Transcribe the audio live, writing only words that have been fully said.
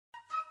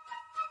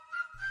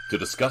To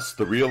discuss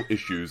the real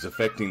issues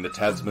affecting the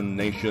Tasman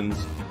nations,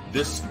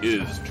 this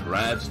is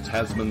Trad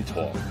Tasman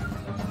Talk,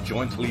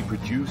 jointly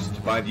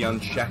produced by the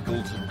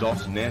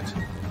Unshackled.net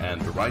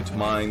and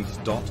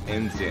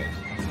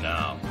RightMinds.nz.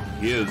 Now,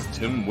 here's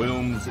Tim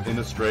Wilms in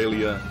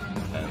Australia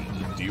and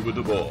Diwa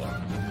de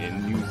Boer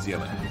in New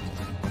Zealand.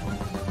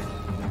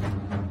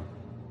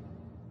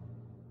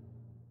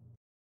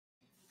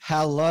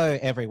 Hello,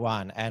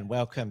 everyone, and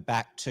welcome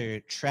back to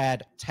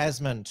Trad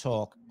Tasman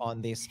Talk on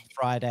this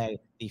Friday,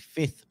 the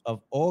 5th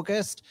of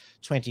August,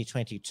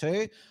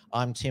 2022.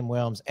 I'm Tim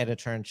Wilms,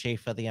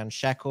 Editor-in-Chief of The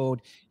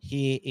Unshackled,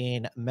 here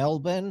in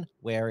Melbourne,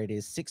 where it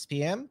is 6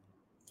 p.m.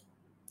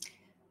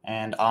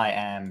 And I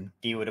am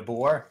Diwa de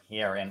Boer,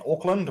 here in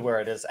Auckland, where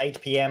it is 8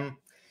 p.m.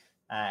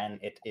 And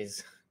it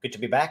is good to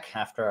be back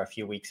after a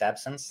few weeks'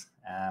 absence.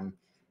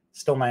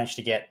 Still managed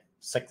to get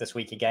sick this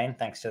week again,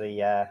 thanks to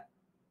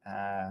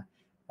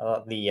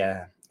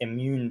the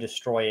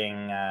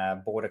immune-destroying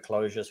border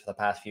closures for the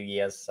past few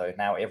years. So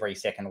now every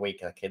second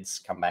week, the kids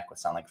come back with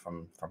something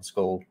from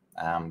school.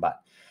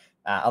 But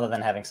other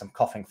than having some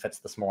coughing fits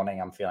this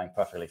morning, I'm feeling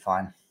perfectly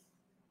fine.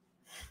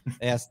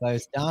 Yes,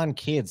 those darn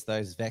kids,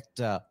 those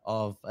vector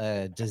of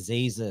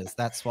diseases.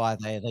 That's why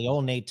they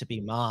all need to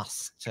be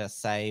masked to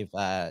save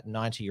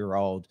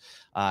 90-year-old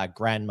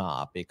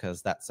grandma,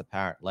 because that's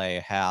apparently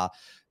how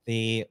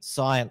the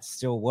science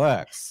still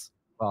works.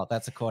 Well,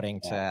 that's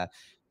according to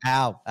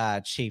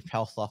our Chief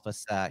Health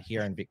Officer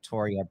here in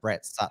Victoria,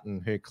 Brett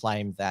Sutton, who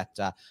claimed that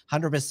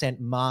 100%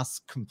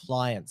 mask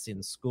compliance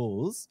in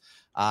schools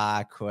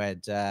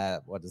could,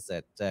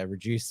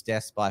 reduce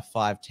deaths by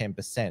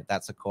 5-10%.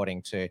 That's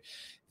according to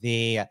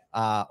the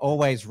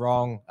always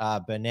wrong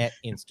Burnett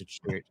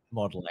Institute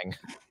modelling.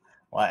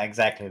 Well,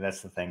 exactly.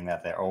 That's the thing,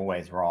 that they're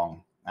always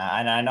wrong.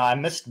 And I know I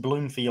missed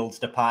Bloomfield's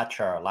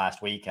departure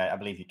last week. I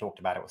believe you talked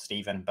about it with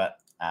Stephen, but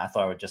I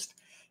thought I would just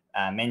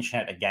mention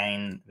it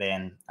again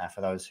then for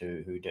those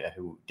who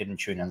didn't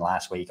tune in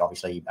last week.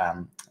 Obviously,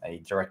 a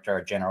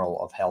Director General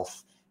of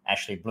Health,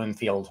 Ashley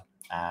Bloomfield,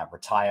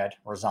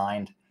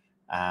 resigned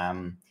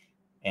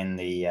in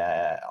the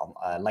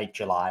late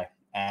July.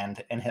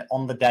 And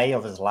on the day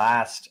of his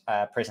last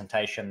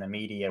presentation, the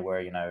media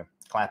were,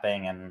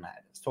 clapping and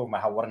talking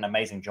about what an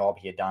amazing job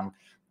he had done.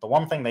 The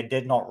one thing they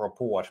did not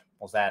report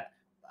was that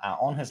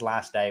on his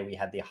last day, we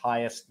had the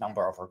highest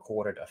number of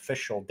recorded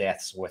official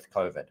deaths with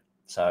COVID.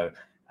 So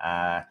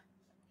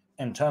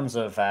in terms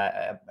of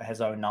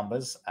his own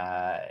numbers,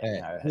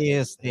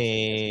 here's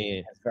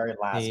his very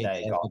last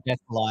day got the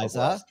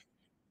deathalizer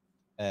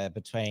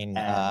between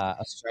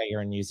Australia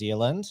and New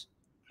Zealand.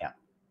 Yeah,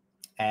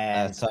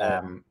 and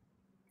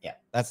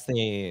that's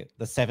the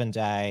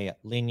 7-day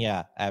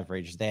linear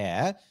average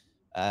there.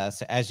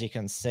 So as you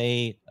can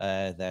see,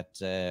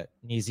 that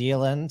New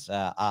Zealand,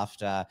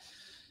 after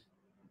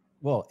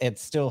it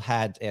still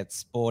had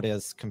its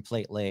borders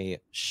completely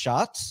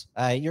shut.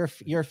 You're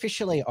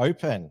officially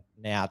open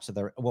now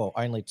to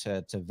only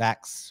to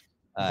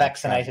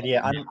vaccinated.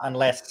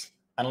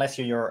 Unless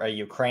you're a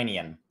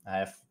Ukrainian.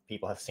 If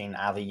people have seen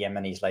Avi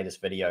Yemeni's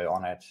latest video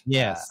on it,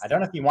 yes. I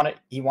don't know if I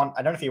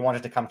don't know if he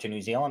wanted to come to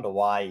New Zealand or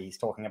why he's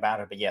talking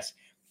about it, but yes,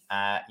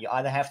 you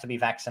either have to be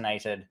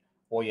vaccinated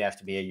or you have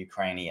to be a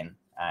Ukrainian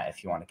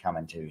if you want to come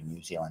into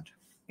New Zealand.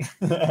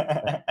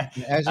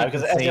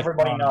 Because as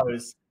everybody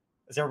knows.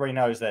 As everybody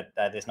knows that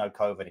there's no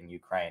COVID in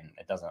Ukraine,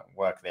 it doesn't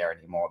work there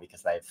anymore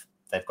because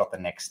they've got the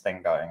next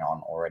thing going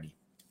on already.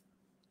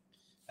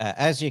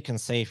 As you can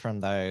see from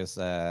those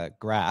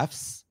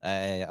graphs,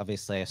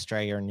 obviously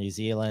Australia and New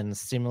Zealand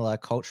similar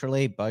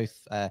culturally,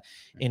 both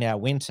in our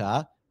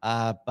winter,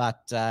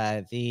 but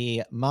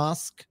the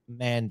mask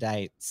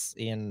mandates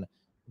in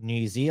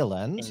New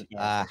Zealand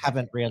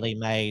haven't really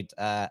made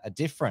a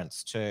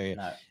difference to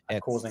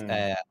its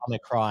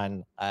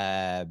Omicron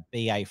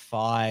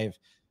BA5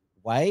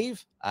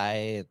 wave.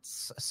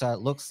 So it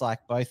looks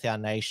like both our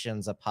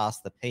nations are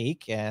past the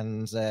peak,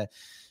 and the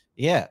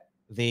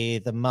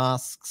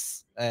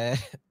masks. As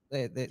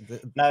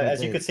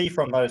you could see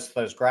from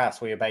those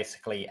graphs, we are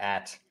basically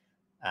at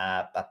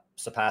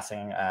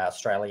surpassing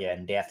Australia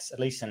in deaths, at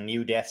least in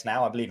new deaths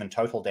now. I believe in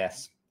total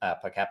deaths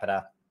per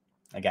capita.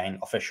 Again,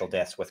 official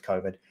deaths with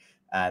COVID.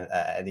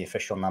 The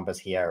official numbers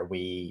here,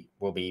 we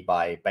will be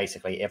by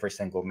basically every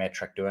single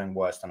metric doing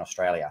worse than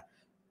Australia,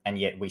 and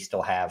yet we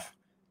still have.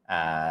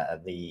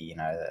 We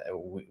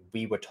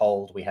were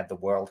told we had the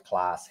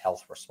world-class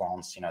health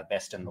response,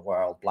 best in the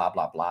world, blah,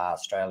 blah, blah.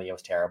 Australia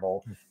was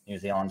terrible. New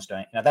Zealand's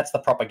doing, that's the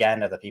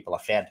propaganda that people are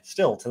fed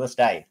still to this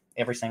day,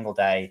 every single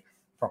day,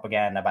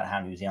 propaganda about how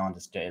New Zealand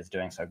is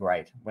doing so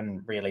great,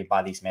 when really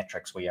by these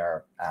metrics we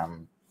are,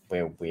 an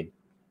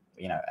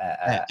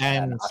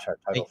utter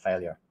total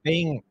failure.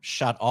 Being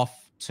shut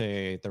off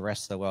to the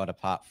rest of the world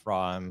apart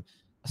from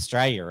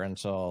Australia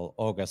until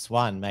August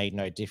 1 made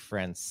no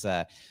difference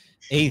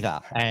either.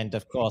 And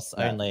of course,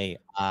 only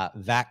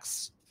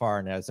vax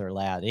foreigners are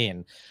allowed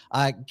in.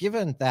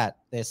 Given that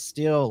there's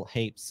still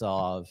heaps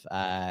of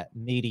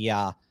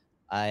media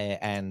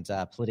and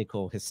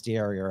political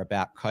hysteria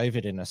about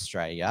COVID in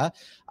Australia,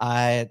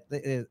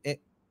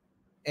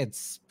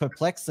 it's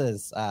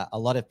perplexes a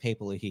lot of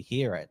people who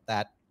hear it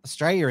that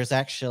Australia is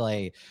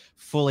actually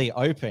fully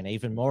open,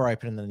 even more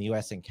open than the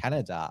US and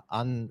Canada.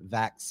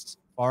 Unvaxxed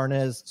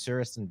foreigners,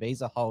 tourists, and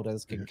visa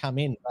holders can come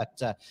in,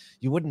 but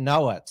you wouldn't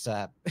know it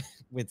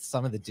with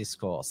some of the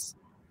discourse.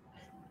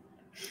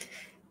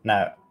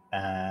 No,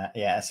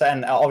 yeah. So,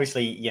 and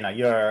obviously,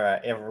 your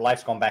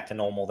life's gone back to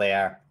normal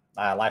there.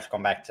 Life's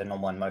gone back to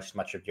normal in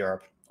much of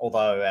Europe.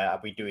 Although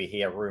we do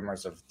hear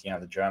rumors of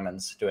the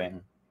Germans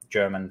doing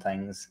German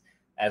things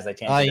as they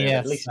tend to do, yes.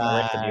 at least in the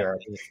rest of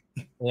Europe.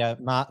 Yeah,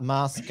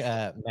 mask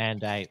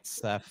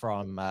mandates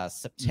from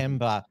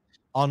September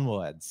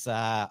onwards,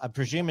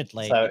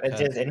 presumably. So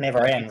it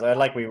never ends.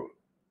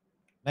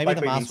 Maybe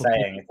the mask will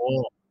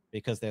be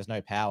because there's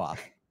no power.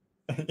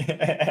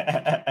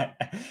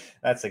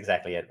 That's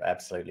exactly it.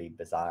 Absolutely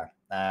bizarre.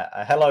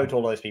 Hello to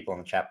all those people in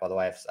the chat, by the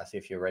way. I see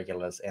a few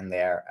regulars in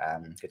there.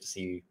 Good to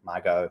see you,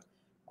 Margot,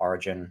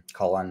 Origin,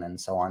 Colin, and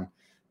so on,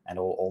 and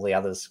all the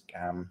others.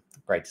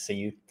 Great to see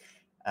you.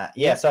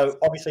 So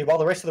obviously, while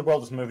the rest of the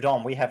world has moved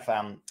on, we have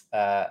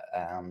Jacinda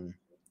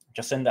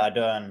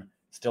Ardern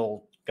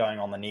still going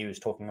on the news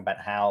talking about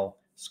how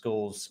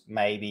schools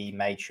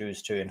may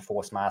choose to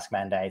enforce mask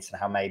mandates and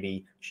how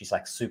maybe she's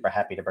like super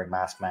happy to bring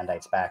mask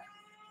mandates back.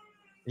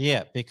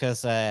 Yeah,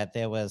 because we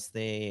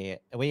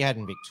had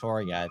in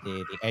Victoria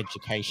the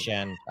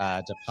education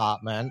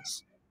department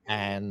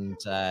and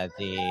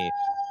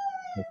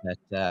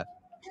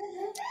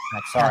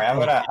sorry, I've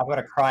got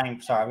a crying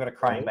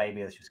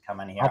baby that's just come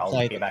in here.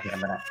 I'll be back in a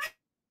minute.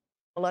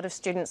 A lot of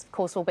students, of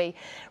course, will be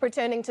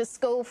returning to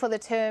school for the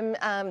term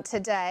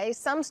today.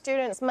 Some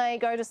students may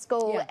go to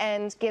school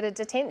and get a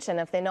detention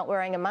if they're not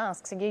wearing a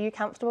mask. So are you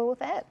comfortable with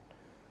that?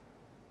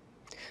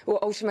 Well,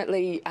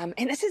 ultimately, and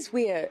this is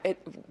where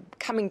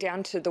coming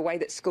down to the way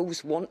that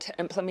schools want to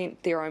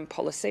implement their own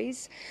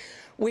policies,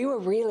 we were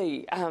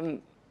really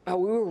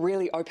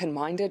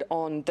open-minded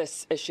on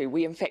this issue.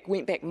 We, in fact,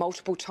 went back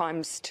multiple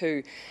times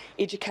to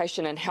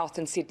Education and Health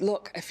and said,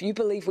 look, if you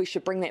believe we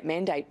should bring that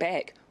mandate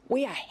back,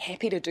 we are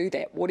happy to do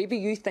that. Whatever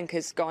you think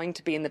is going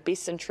to be in the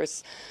best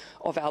interests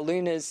of our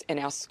learners and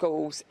our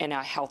schools and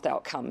our health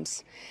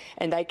outcomes.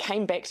 And they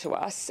came back to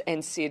us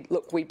and said,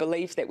 look, we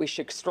believe that we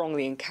should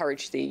strongly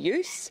encourage their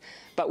use,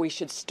 but we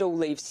should still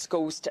leave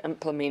schools to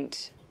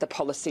implement the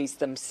policies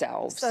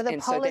themselves. So the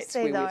policy, that's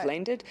where we've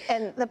landed.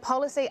 And the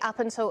policy up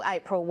until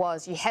April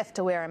was you have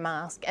to wear a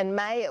mask. In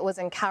May it was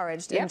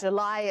encouraged. In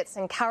July it's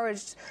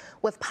encouraged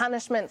with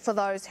punishment for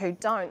those who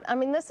don't. I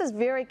mean, this is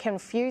very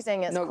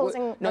confusing. It's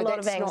causing a lot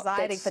of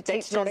anxiety for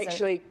teachers.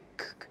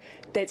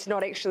 That's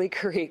not actually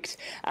correct.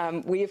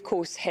 We, of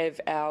course, have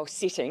our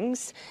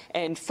settings,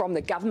 and from the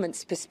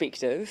government's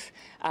perspective,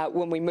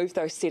 when we move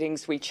those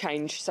settings, we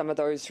change some of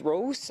those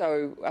rules.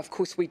 So, of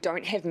course, we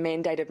don't have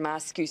mandated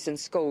mask use in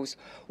schools.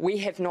 We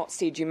have not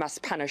said you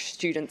must punish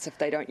students if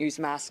they don't use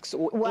masks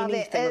or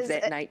anything of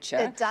that nature.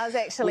 It does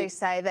actually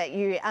say that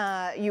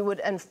you would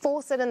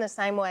enforce it in the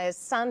same way as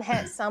sun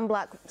hat,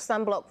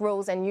 sunblock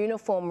rules and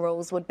uniform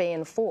rules would be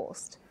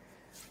enforced.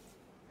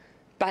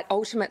 But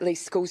ultimately,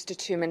 schools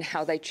determine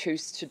how they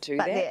choose to do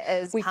that. But there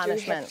is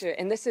punishment. Do have to,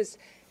 and this is,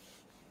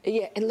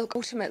 and look,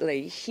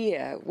 ultimately,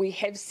 here, we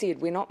have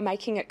said we're not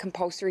making it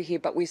compulsory here,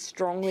 but we're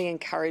strongly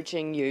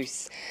encouraging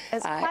use.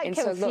 It's quite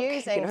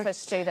confusing for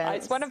students.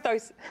 It's one of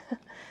those...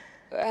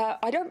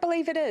 I don't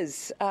believe it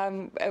is,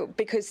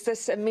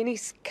 because in many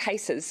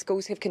cases,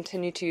 schools have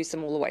continued to use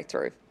them all the way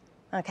through.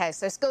 Okay,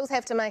 so schools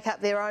have to make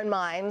up their own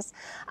minds,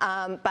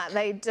 but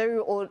they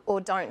do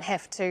or don't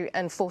have to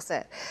enforce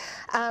it.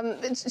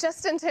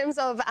 Just in terms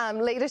of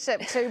leadership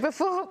too,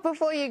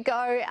 before you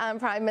go,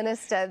 Prime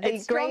Minister,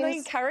 it's strongly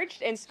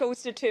encouraged, and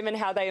schools determine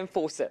how they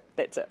enforce it.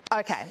 That's it.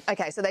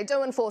 Okay, so they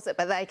do enforce it,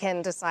 but they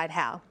can decide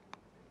how.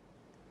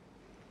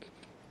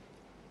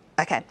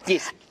 Okay.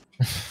 Yes.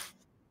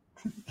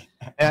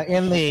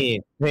 In the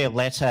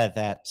letter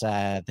that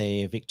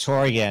the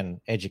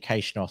Victorian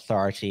Education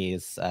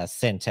Authorities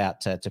sent out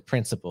to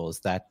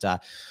principals,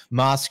 that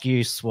mask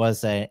use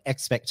was an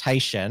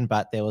expectation,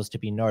 but there was to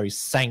be no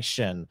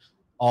sanction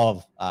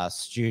of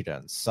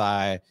students.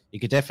 So you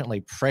could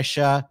definitely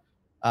pressure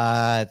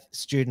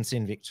students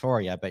in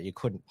Victoria, but you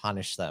couldn't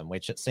punish them,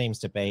 which it seems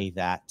to be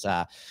that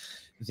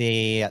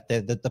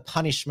the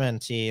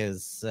punishment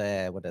is,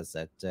 what is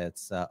it?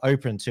 It's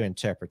open to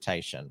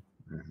interpretation.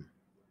 Mm-hmm.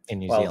 In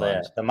New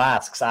Zealand. The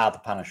masks are the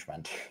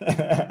punishment.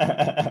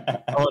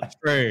 Oh,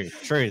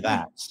 true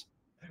that.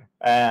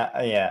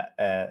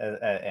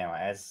 Anyway,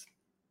 as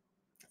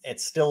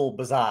it's still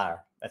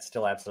bizarre. It's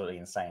still absolutely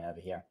insane over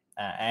here.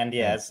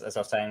 As I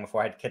was saying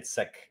before, I had kids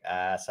sick.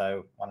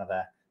 So one of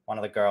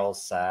the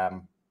girls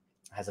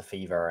has a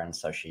fever, and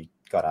so she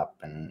got up,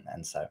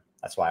 and so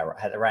that's why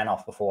I ran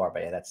off before.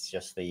 But that's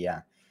just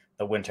the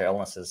winter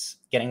illnesses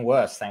getting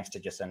worse thanks to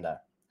Jacinda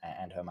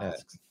and her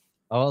masks.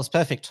 Well, it's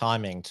perfect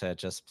timing to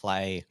just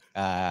play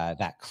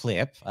that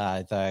clip,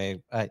 though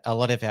a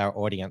lot of our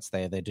audience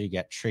they do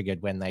get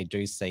triggered when they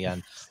do see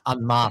an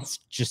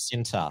unmasked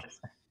Jacinta.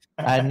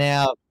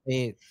 Now,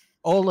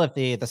 all of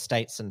the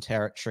states and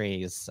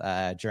territories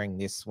during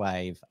this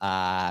wave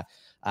are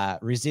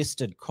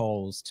resisted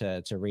calls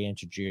to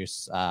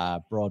reintroduce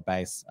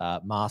broad-based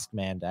mask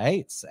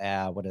mandates.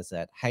 What is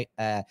it?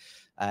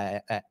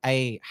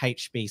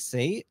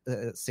 AHBC,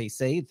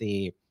 CC,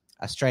 the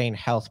Australian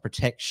Health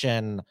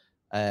Protection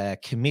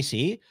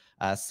Committee,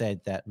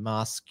 said that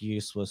mask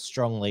use was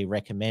strongly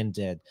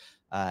recommended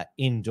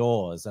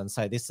indoors. And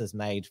so this has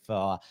made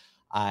for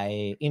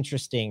a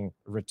interesting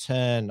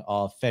return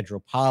of federal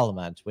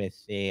parliament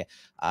with the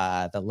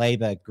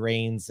Labor,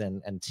 Greens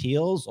and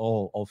Teals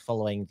all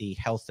following the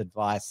health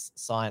advice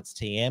science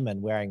TM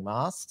and wearing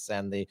masks,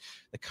 and the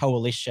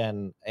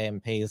coalition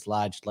MPs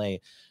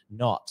largely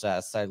not.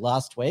 So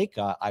last week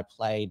I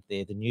played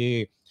the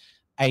new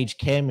Aged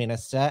Care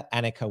Minister,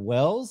 Annika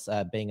Wells,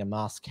 being a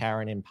mask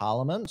Karen in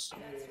Parliament.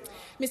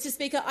 Mr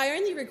Speaker, I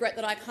only regret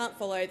that I can't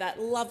follow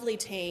that lovely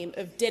team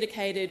of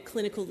dedicated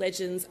clinical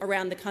legends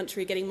around the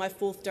country getting my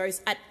 4th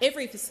dose at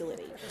every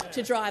facility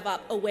to drive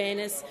up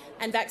awareness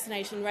and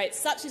vaccination rates.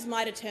 Such is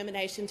my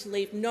determination to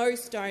leave no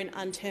stone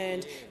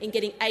unturned in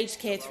getting aged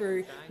care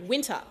through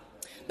winter.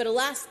 But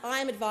alas, I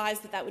am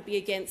advised that would be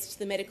against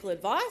the medical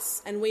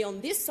advice, and we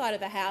on this side of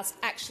the House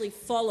actually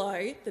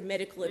follow the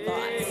medical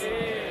advice.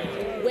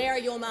 Where are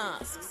your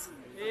masks?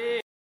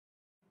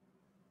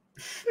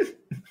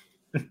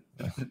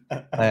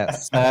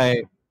 So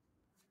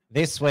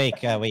this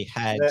week we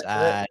had...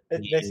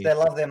 they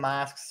love their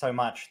masks so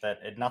much that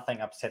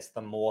nothing upsets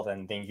them more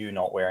than you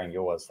not wearing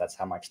yours. That's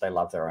how much they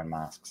love their own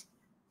masks.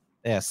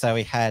 Yeah, so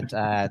we had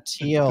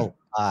Teal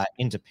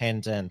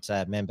independent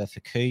member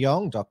for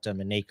Kooyong, Dr.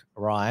 Monique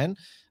Ryan.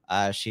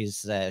 She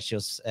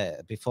was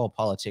before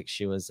politics,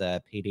 she was a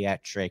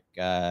pediatric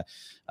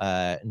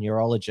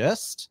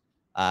neurologist.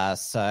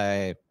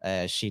 So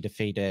she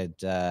defeated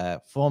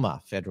former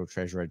federal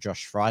treasurer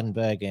Josh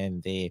Frydenberg in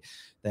the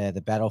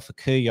battle for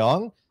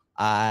Kooyong.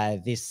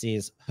 This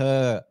is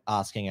her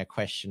asking a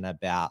question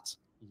about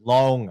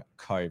long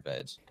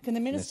COVID. Can the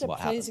minister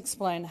please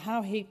explain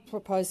how he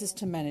proposes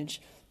to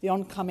manage the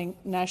oncoming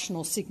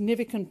national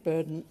significant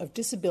burden of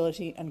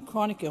disability and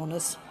chronic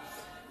illness?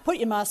 Put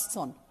your masks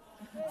on.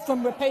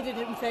 From repeated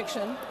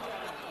infection.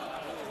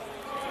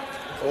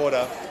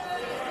 Order.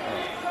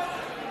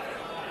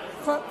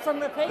 From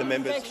repeated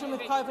infection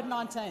with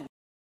COVID-19.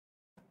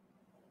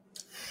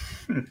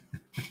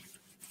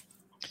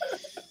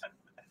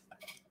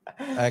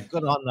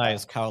 Good on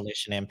those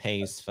coalition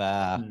MPs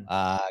for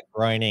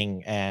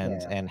groaning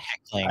and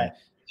heckling.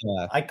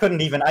 I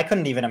couldn't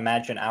even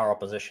imagine our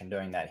opposition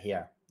doing that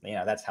here.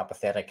 That's how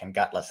pathetic and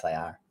gutless they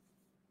are.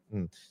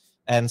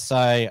 And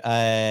so,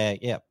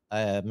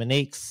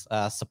 Monique's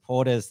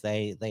supporters,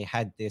 they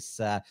had this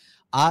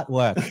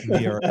artwork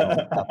mural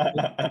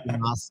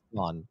mask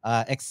on,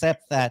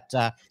 except that,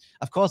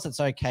 of course, it's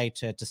okay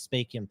to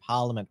speak in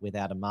Parliament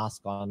without a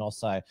mask on, and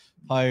also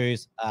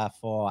pose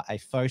for a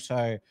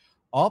photo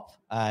op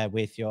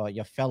with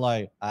your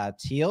fellow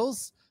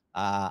Teals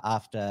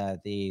after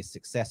the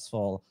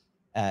successful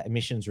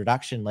emissions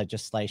reduction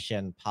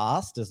legislation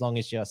passed. As long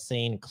as you're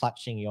seen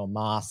clutching your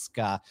mask,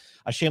 I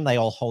assume they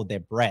all hold their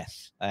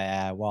breath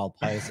while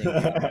posing.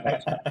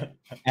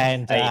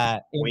 And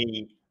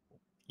we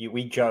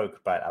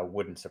joke, but it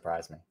wouldn't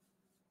surprise me.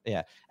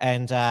 Yeah,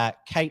 and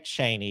Kate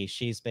Cheney,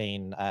 she's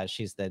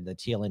the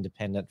Teal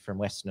Independent from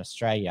Western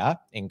Australia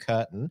in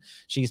Curtin.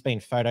 She's been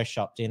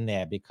photoshopped in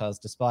there because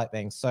despite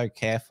being so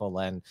careful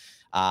and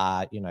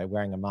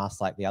wearing a mask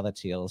like the other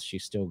Teals, she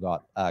still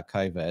got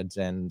COVID.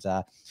 And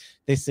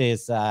this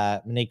is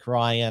Monique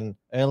Ryan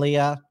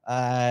earlier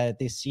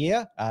this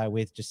year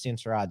with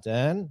Jacinta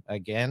Ardern.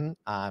 Again,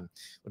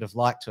 would have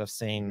liked to have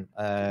seen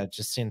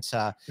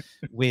Jacinta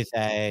with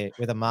a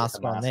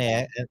mask on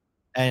there.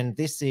 And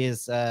this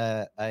is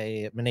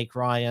a Monique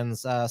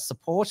Ryan's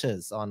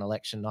supporters on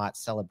election night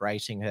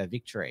celebrating her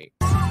victory.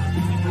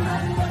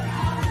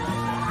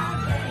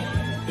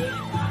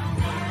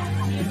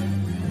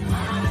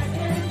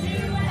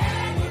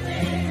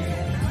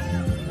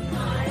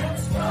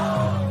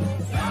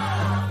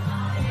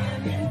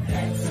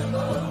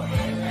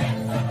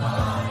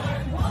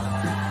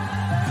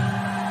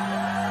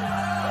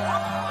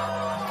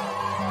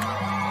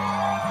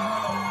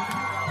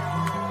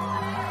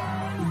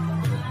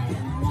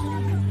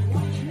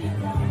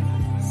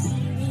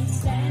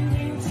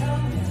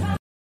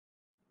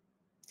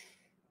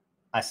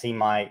 I see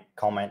my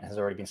comment has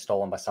already been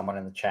stolen by someone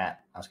in the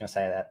chat. I was going to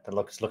say that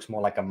looks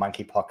more like a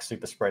monkeypox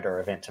super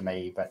spreader event to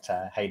me, but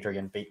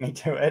Hadrian beat me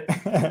to it.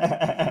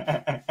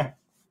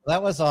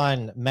 That was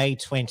on May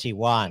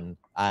 21.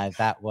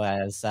 That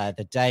was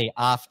the day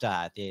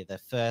after the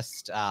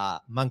first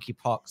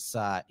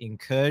monkeypox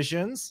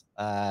incursions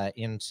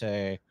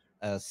into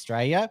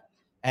Australia.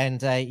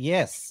 And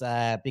yes,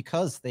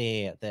 because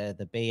the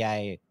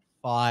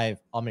BA5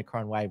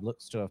 Omicron wave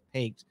looks to have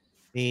peaked,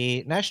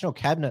 the National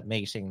Cabinet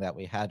meeting that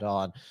we had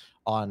on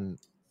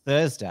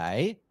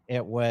Thursday,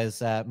 it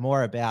was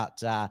more about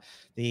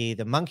the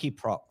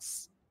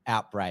monkeypox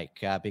outbreak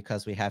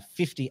because we have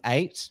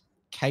 58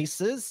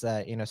 cases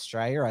in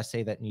Australia. I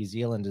see that New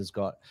Zealand has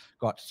got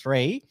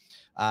 3.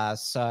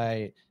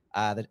 So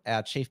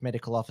our Chief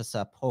Medical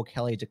Officer, Paul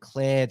Kelly,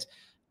 declared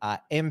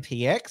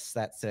MPX,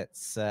 that's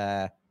its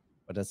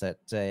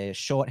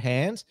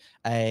shorthand,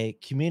 a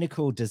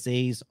communicable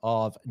disease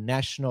of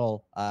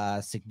national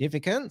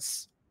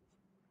significance.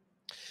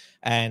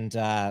 And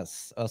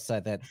also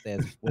that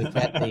we've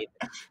had I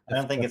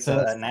don't think it's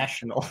a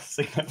national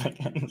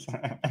significance.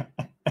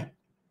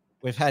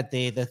 We've had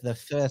the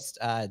first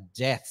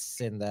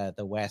deaths in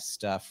the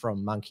West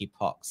from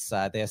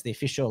monkeypox. There's the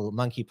official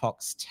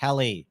monkeypox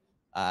tally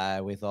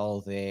with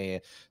all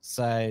the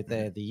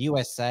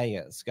USA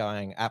is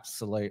going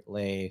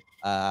absolutely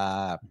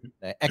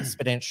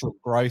exponential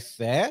growth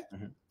there.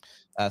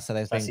 So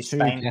there's been two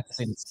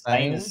deaths in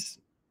Spain.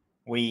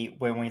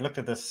 When we looked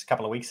at this a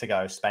couple of weeks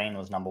ago, Spain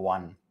was number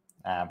one,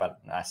 but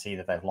I see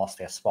that they've lost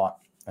their spot.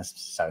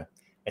 So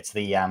it's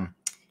the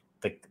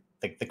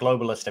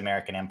globalist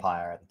American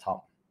empire at the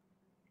top.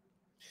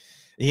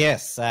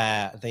 Yes,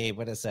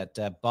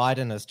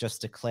 Biden has just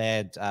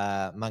declared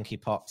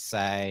monkeypox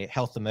a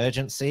health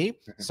emergency.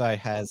 So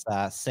has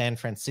San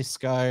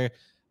Francisco,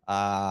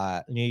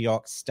 New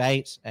York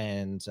State,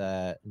 and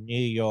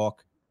New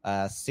York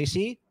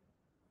City.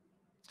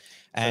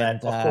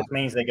 And so that, of course,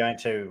 means they're going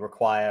to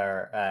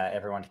require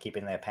everyone to keep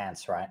in their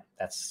pants, right?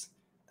 That's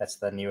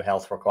the new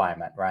health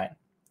requirement, right?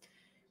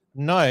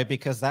 No,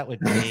 because that would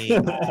be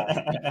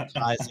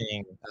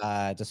advertising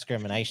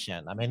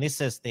discrimination. I mean, this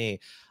is the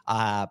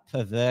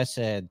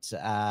perverted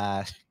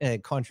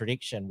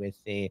contradiction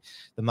with the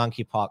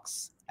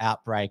monkeypox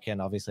outbreak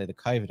and obviously the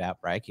COVID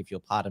outbreak, if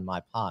you'll pardon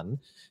my pun,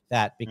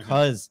 that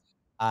because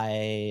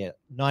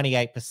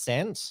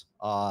 98%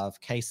 of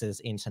cases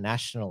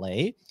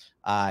internationally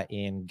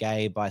in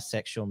gay,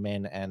 bisexual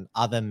men and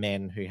other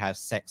men who have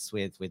sex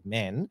with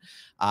men,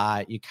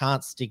 you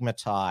can't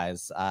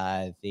stigmatize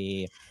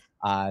the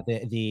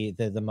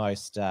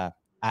most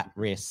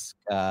at-risk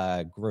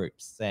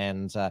groups.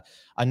 And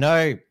I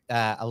know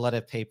a lot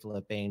of people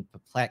have been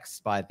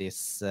perplexed by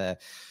this.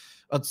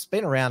 It's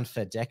been around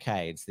for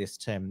decades, this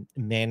term,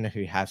 men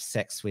who have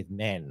sex with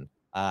men.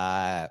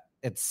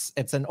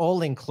 It's an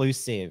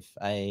all-inclusive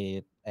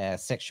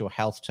sexual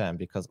health term,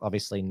 because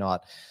obviously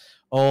not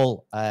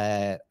all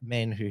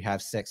men who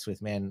have sex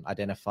with men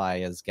identify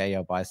as gay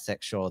or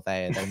bisexual.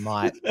 They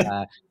might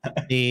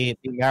be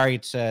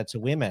married to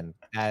women,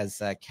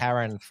 as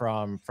Karen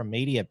from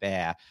Media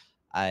Bear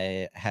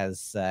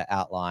has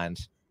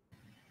outlined.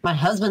 My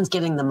husband's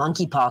getting the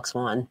monkeypox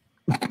one.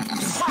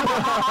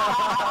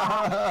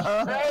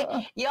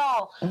 Right?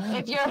 Yo,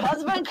 if your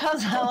husband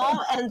comes home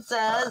and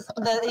says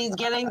that he's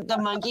getting the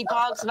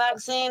monkeypox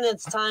vaccine,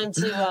 it's time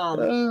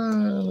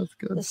to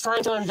it's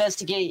time to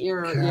investigate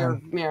your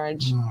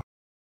marriage.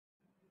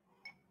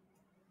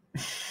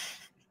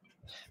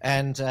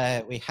 And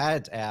we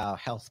had our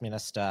health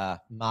minister,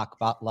 Mark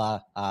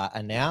Butler,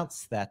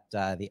 announce that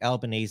the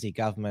Albanese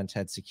government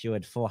had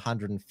secured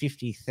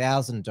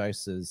 450,000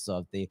 doses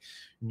of the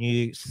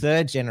new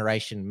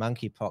third-generation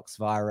monkeypox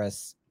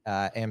virus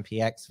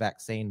MPX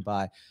vaccine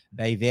by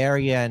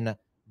Bavarian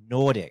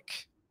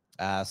Nordic.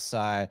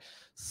 So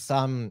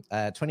some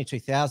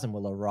 22,000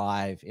 will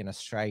arrive in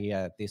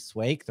Australia this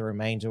week. The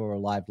remainder will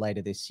arrive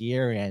later this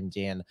year and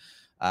in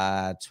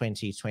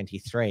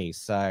 2023.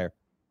 So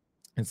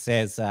it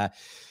says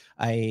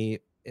the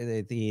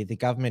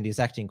government is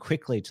acting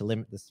quickly to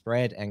limit the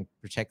spread and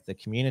protect the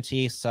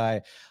community.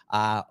 So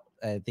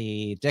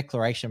the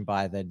declaration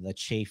by the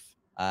chief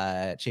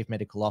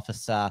medical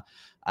officer,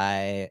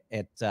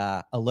 it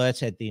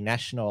alerted the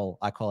national,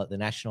 I call it the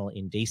National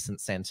Indecent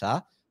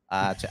Centre,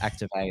 to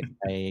activate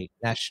a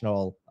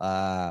national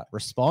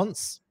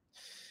response.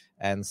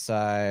 And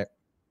so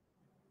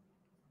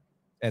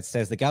it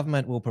says the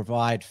government will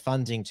provide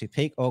funding to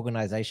peak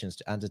organisations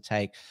to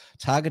undertake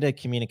targeted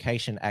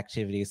communication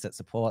activities that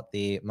support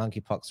the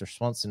monkeypox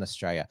response in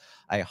Australia.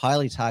 A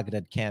highly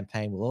targeted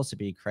campaign will also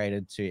be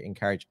created to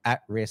encourage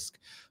at-risk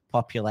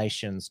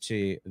populations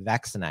to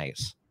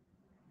vaccinate.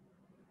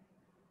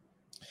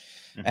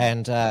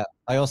 And I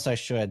also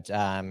should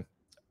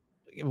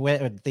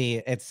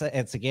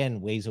it's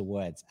again weasel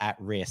words, at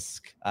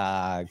risk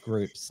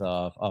groups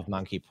of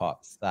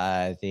monkeypox.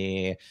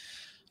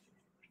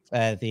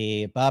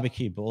 The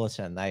Barbecue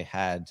Bulletin, they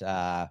had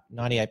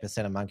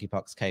 98% of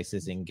monkeypox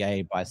cases in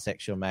gay,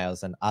 bisexual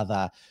males, and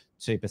other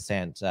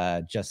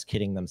 2% just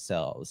kidding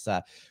themselves.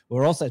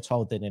 We're also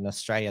told that in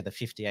Australia, the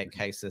 58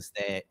 cases,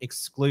 they're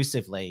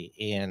exclusively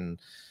in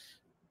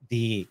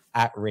the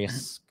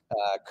at-risk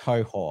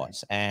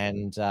cohort.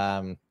 And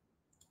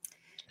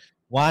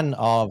one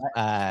of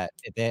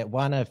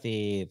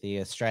the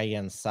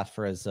Australian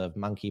sufferers of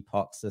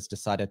monkeypox has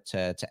decided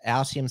to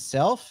out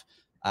himself.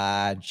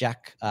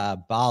 Jack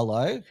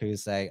Barlow,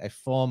 who's a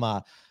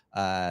former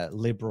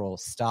Liberal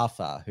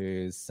staffer,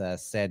 who's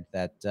said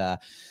that the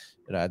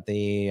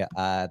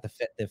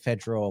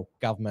federal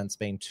government's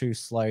been too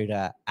slow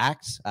to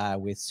act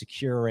with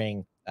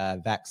securing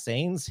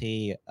vaccines.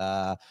 He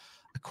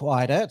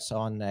acquired it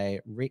on a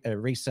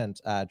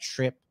recent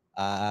trip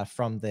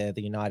from the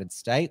United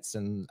States,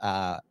 and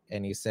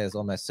he says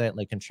almost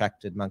certainly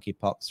contracted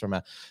monkeypox from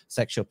a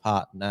sexual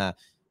partner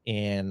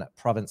in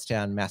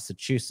Provincetown,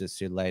 Massachusetts,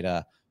 who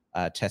later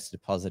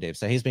tested positive.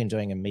 So he's been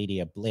doing a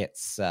media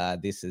blitz.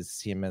 This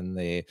is him in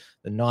the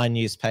 9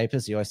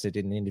 newspapers. He also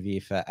did an interview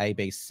for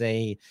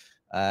ABC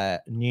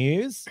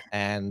News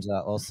and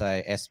also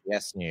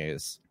SBS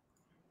News.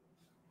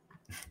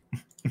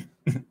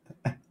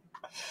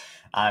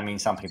 I mean,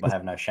 some people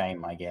have no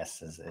shame, I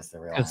guess, is the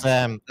real because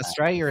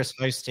Australia is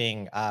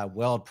hosting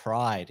World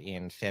Pride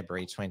in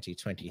February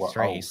 2023.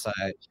 Whoa. So,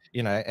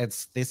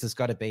 this has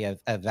got to be a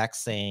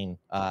vaccine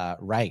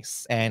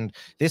race. And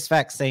this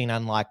vaccine,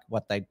 unlike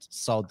what they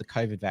sold the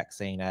COVID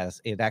vaccine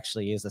as, it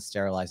actually is a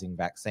sterilizing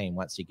vaccine.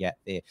 Once you get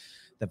the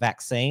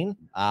vaccine,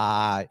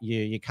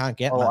 you can't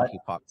get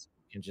monkeypox.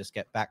 You can just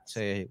get back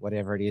to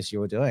whatever it is you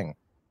were doing.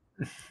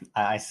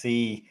 I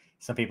see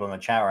some people in the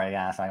chat right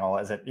now saying, "Oh,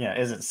 is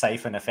it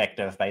safe and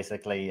effective?"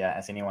 Basically,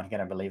 is anyone going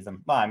to believe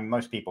them? Well, I mean,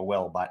 most people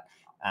will, but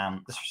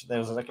there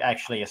was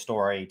actually a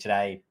story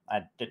today.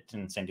 I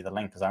didn't send you the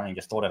link because I only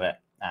just thought of it.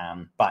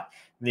 But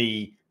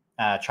the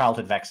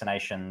childhood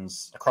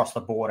vaccinations across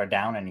the board are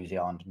down in New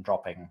Zealand and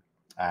dropping.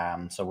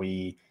 So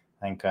I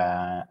think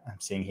I'm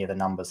seeing here the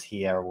numbers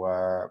here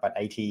were about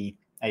 82%,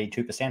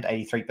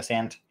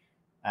 83%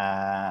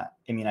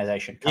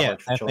 immunization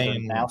coverage for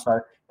children now.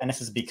 So, and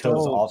this is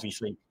because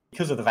obviously,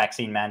 because of the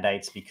vaccine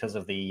mandates, because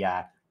of the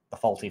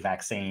faulty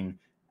vaccine,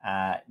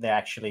 they're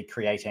actually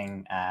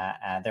creating,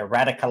 they're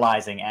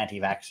radicalizing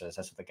anti-vaxxers.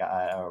 That's what the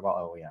guy,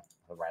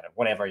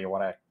 whatever you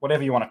want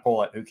to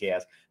call it. Who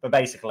cares? But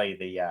basically,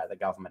 the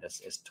government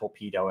is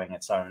torpedoing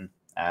its own,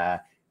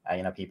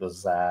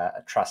 people's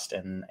trust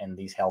in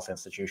these health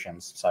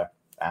institutions. So,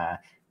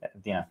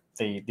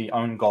 the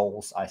own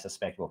goals, I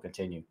suspect, will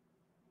continue.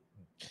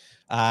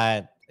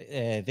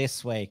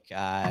 This week,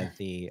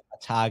 the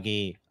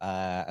ATAGI,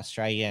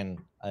 Australian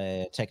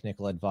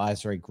Technical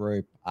Advisory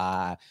Group,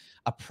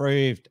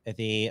 approved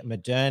the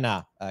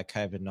Moderna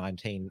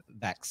COVID-19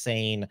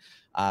 vaccine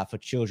for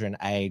children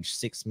aged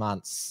 6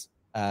 months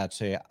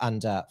to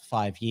under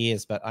 5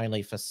 years, but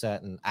only for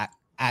certain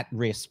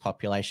at-risk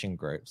population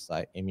groups,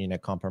 like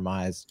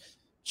immunocompromised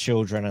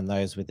children and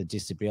those with a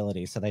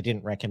disability. So they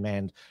didn't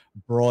recommend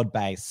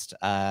broad-based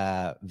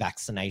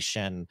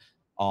vaccination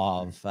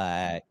of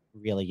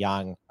really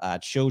young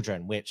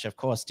children, which of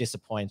course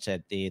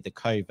disappointed the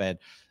COVID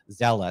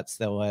zealots.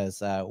 There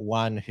was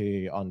one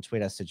who on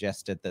Twitter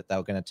suggested that they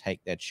were going to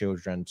take their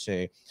children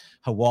to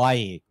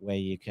Hawaii, where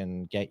you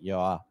can get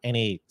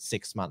any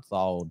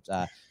 6-month-old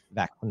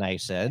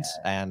vaccinated,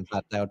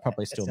 but they would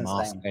probably still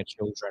mask their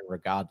children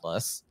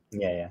regardless.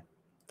 Yeah.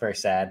 Very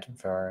sad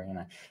for,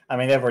 I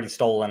mean, they've already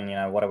stolen,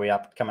 what are we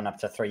coming up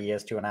to 3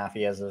 years, 2.5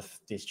 years of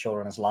these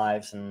children's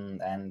lives,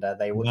 and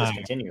they will just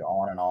continue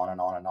on and on and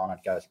on and on it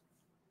goes.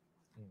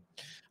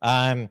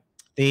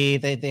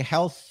 The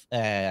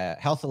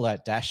health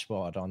alert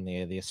dashboard on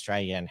the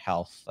Australian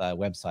Health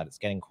website, it's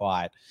getting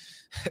quite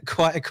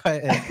a lot of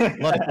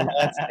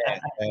alerts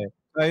there. So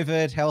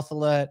COVID health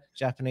alert,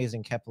 Japanese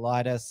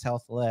encephalitis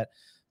health alert,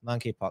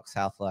 monkeypox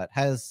health alert.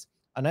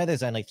 I know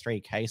there's only 3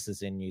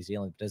 cases in New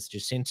Zealand, but is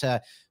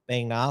Jacinta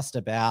being asked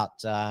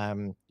about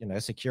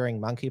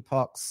securing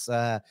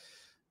monkeypox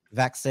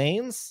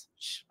vaccines?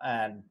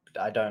 And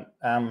I don't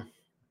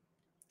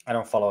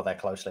follow that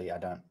closely.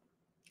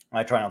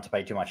 I try not to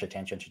pay too much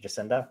attention to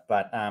Jacinta,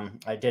 but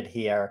I did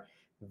hear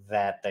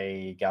that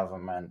the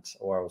government,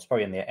 or it was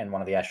probably in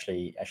one of the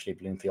Ashley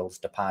Bloomfield's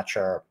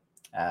departure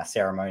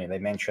ceremony, they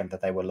mentioned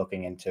that they were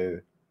looking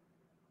into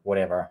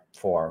whatever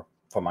for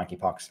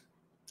monkeypox.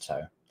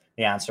 So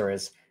the answer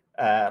is,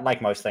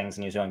 like most things,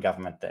 the New Zealand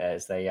government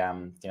is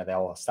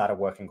they'll start a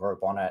working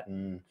group on it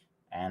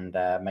and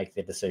make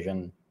their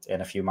decision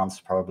in a few months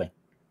probably.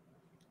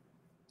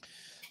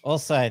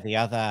 Also, the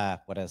other,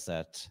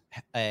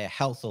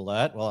 health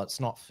alert? Well, it's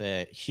not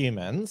for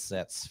humans.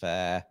 It's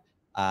for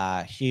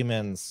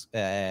humans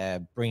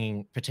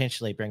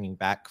potentially bringing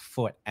back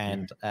foot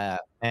and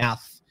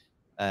mouth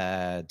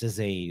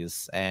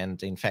disease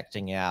and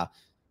infecting our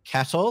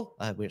cattle,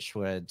 which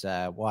would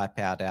wipe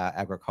out our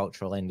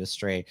agricultural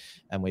industry,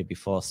 and we'd be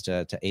forced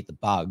to eat the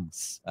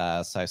bugs.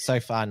 So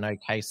far, no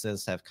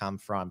cases have come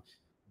from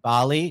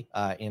Bali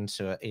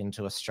into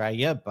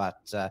Australia,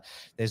 but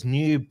there's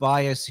new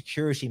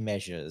biosecurity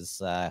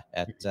measures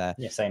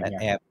same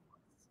here.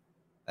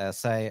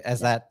 So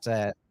has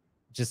that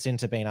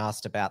Jacinta been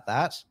asked about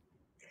that?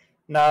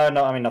 No,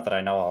 I mean, not that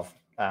I know of,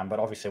 but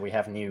obviously we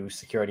have new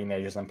security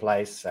measures in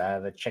place.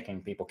 They're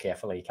checking people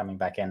carefully coming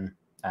back in,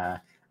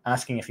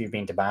 asking if you've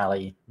been to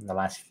Bali in the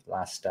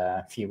last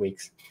few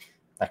weeks,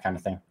 that kind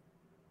of thing.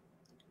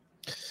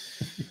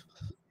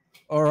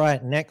 All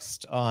right,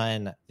 next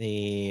on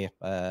the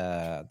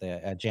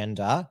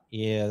agenda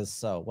is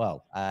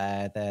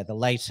the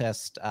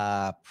latest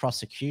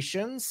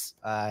prosecutions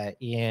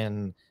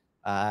in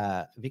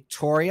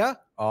Victoria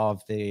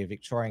of the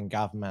Victorian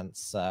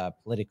government's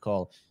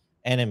political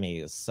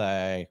enemies.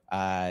 So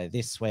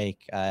this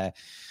week,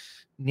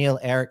 Neil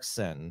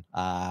Erickson,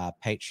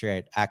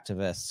 patriot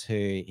activist,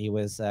 who he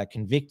was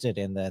convicted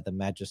in the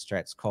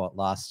Magistrates Court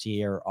last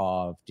year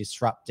of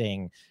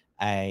disrupting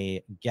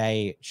a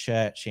gay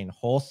church in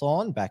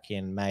Hawthorne back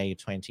in May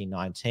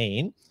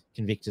 2019.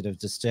 convicted of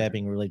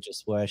disturbing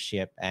religious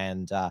worship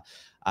and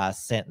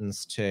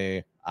sentenced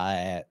to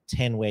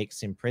 10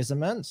 weeks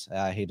imprisonment.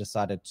 He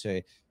decided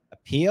to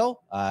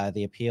appeal.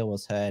 The appeal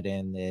was heard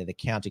in the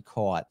county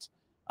court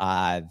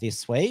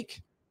this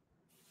week.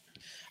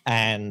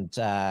 And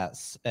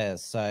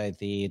so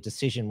the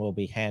decision will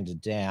be handed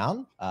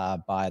down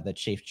by the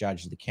Chief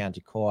Judge of the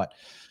County Court,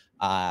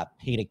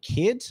 Peter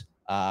Kidd,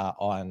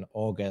 on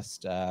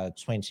August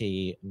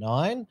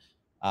 29.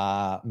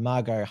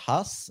 Margot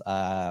Huss,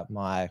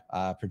 my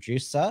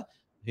producer,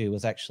 who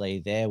was actually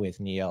there with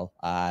Neil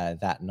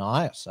that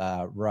night,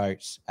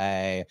 wrote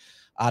an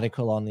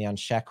article on The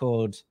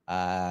Unshackled,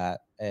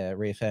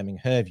 reaffirming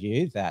her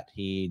view that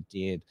he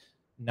did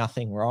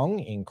nothing wrong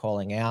in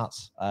calling out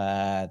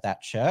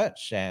that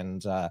church.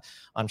 And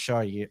I'm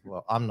sure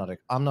I'm not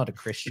a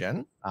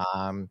Christian,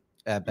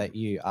 but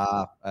you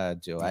are,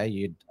 Dewey.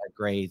 You'd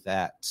agree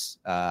that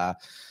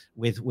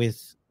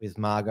with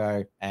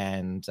Margot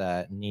and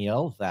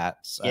Neil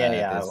that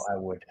I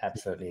would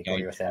absolutely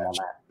agree with them on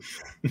that.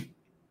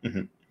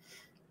 Mm-hmm.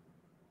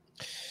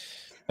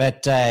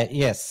 But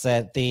yes,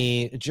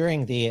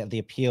 during the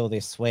appeal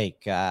this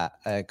week,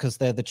 because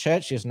the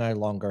church is no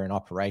longer in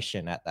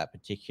operation at that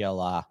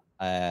particular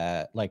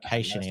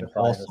location in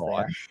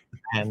Hawthorne,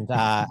 and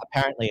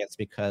apparently it's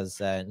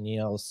because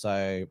Neil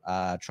so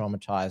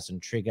traumatized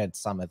and triggered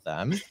some of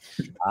them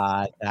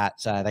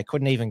that they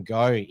couldn't even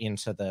go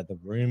into the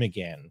room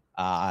again.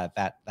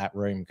 That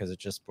room, because it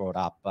just brought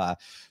up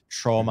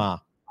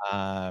trauma.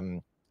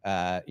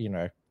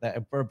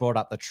 That brought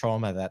up the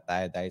trauma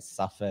that they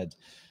suffered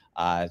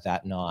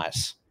that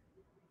night.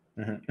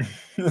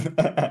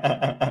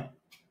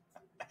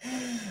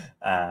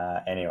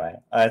 Anyway,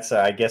 so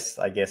I guess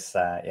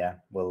yeah,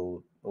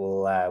 we'll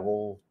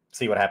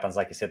see what happens.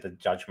 Like you said, the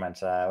judgment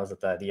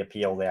the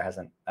appeal there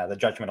hasn't the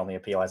judgment on the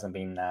appeal hasn't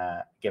been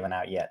given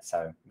out yet,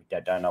 so we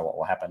don't know what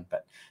will happen.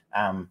 But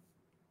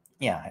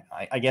yeah,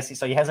 I guess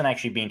so. He hasn't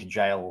actually been to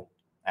jail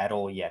at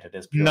all yet. It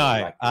is purely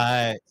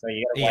so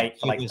you got to wait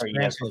for like 3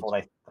 years before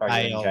they throw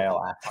you in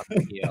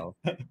jail.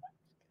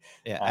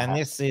 Yeah, and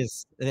this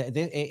is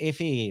if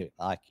he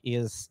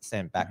is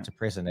sent back to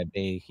prison, it'd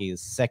be his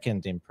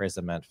second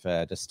imprisonment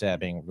for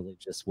disturbing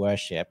religious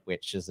worship,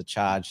 which is a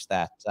charge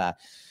that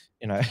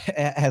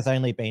has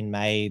only been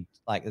made.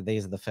 Like,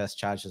 these are the first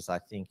charges, I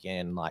think,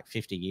 in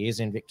 50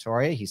 years in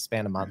Victoria. He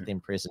spent a month in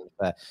prison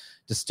for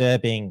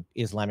disturbing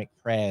Islamic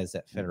prayers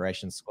at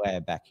Federation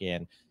Square back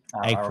in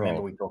April. I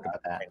remember we talked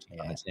about that.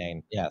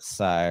 2019. Yeah.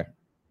 So.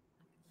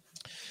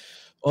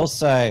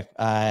 Also,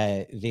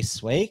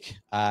 this week,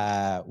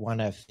 one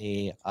of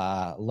the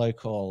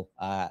local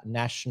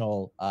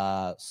National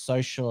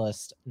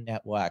Socialist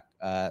Network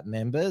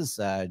members,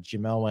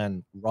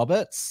 Jamelwyn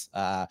Roberts,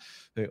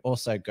 who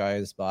also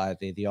goes by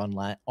the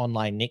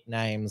online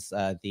nicknames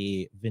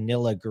the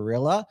Vanilla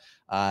Gorilla,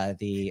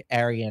 the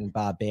Aryan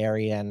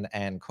Barbarian,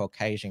 and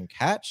Caucasian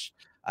Catch.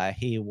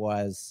 He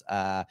was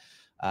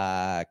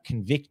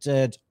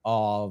convicted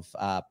of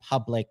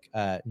public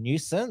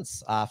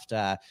nuisance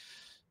after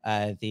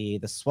the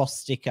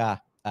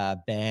swastika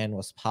ban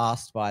was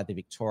passed by the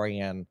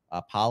Victorian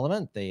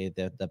Parliament.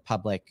 The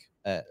public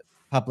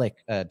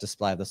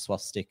display of the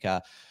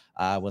swastika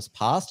was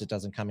passed. It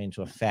doesn't come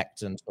into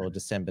effect until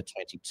December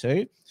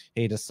 22.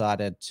 He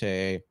decided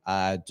to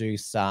do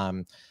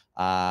some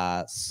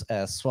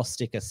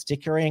swastika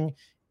stickering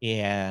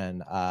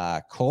in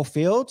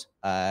Caulfield,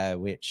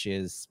 which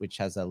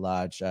has a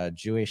large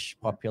Jewish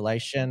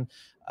population,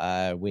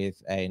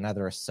 with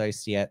another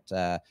associate,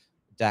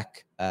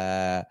 Jack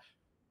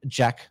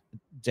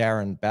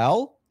Darren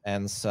Bell.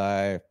 And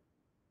so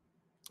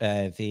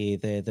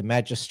the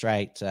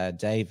magistrate,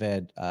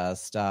 David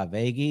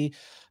Starvegi,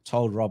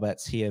 told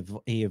Roberts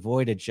he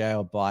avoided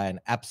jail by an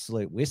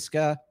absolute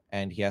whisker,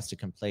 and he has to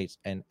complete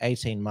an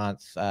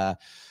 18-month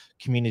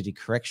community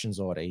corrections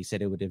order. He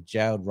said it would have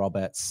jailed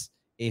Roberts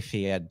if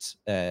he had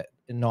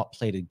not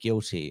pleaded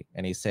guilty.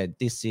 And he said,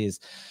 "This is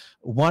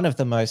one of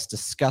the most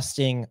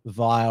disgusting,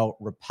 vile,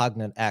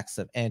 repugnant acts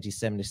of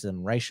anti-Semitism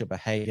and racial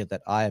behavior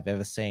that I have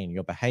ever seen.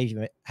 Your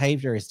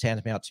behavior is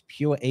tantamount to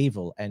pure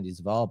evil and is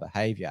vile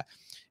behavior.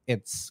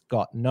 It's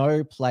got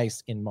no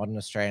place in modern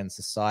Australian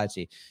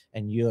society,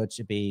 and you're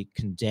to be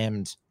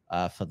condemned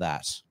for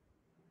that."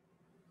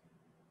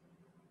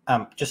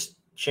 Just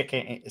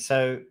checking.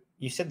 So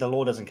you said the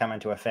law doesn't come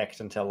into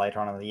effect until later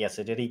on in the year.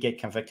 So did he get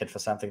convicted for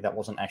something that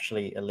wasn't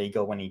actually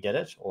illegal when he did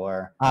it,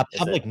 or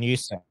public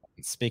nuisance?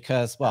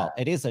 Because, well,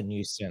 it is a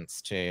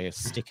nuisance to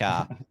stick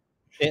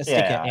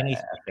anything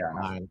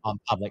on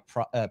public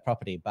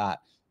property, but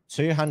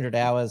 200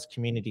 hours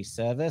community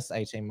service,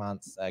 18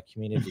 months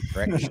community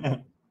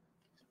correction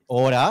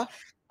order,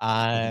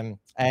 and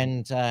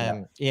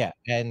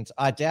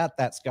I doubt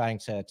that's going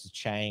to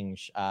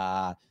change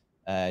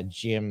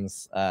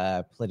Jim's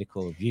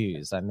political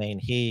views. I mean,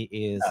 he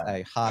is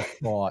a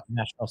hardcore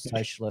National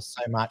Socialist,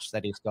 so much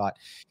that he's got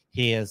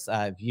his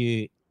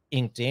view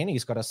inked in.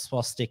 He's got a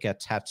swastika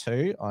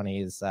tattoo on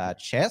his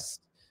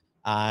chest.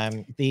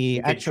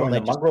 He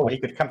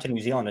could come to New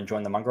Zealand and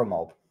join the mongrel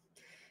mob.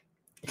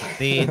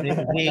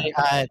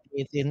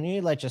 The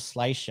new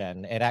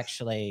legislation, it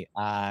actually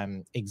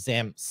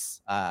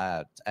exempts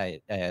a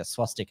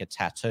swastika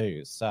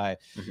tattoo. So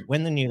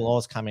when the new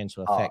laws come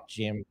into effect,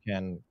 Jim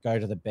can go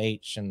to the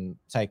beach and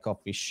take off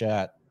his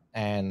shirt,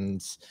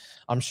 and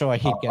I'm sure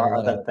he'd get a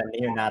little... the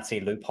neo-Nazi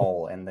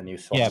loophole in the new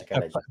swastika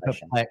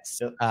legislation.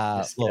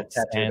 Just get it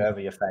tattooed over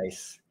your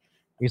face.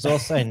 He's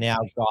also now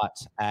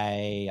got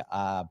a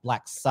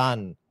black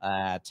sun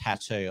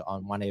tattoo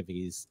on one of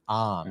his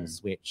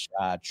arms, which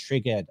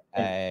triggered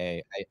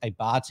a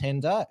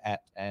bartender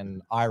at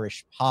an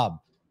Irish pub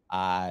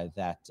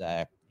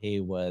that he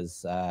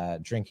was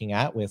drinking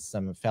at with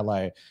some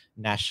fellow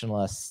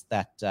nationalists,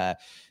 that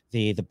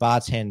the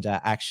bartender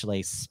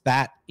actually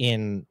spat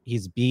in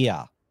his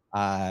beer,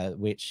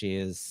 which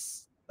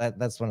is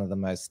that's one of the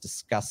most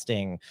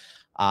disgusting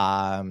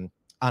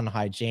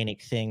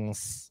unhygienic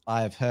things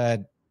I've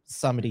heard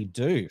somebody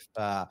do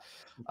for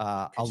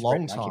a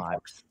long time.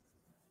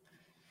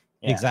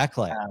 Yeah.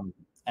 Exactly.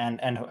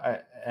 Anyway,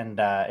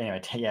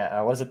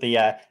 was it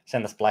the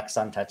send this black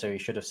sun tattoo? He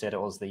should have said it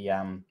was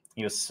the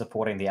he was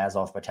supporting the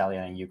Azov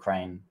battalion in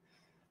Ukraine.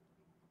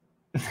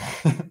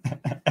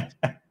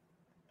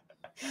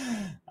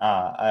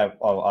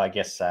 I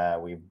guess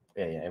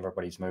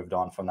everybody's moved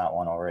on from that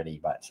one already,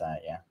 but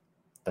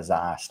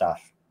bizarre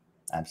stuff,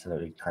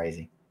 absolutely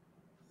crazy.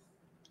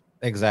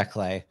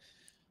 Exactly.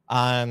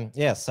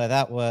 So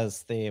that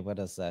was the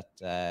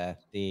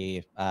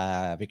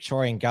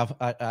Victorian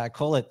I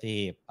call it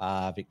the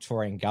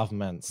Victorian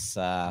government's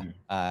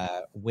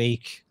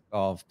week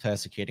of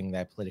persecuting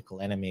their political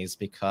enemies,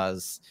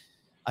 because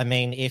I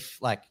mean, if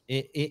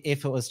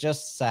it was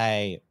just,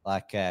 say,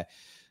 like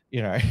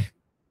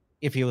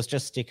if he was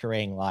just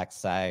stickering, like,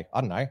 say,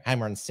 I don't know,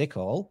 hammer and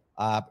sickle,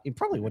 he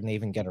probably wouldn't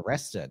even get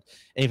arrested,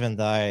 even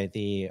though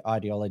the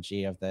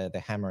ideology of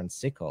the hammer and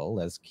sickle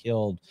has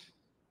killed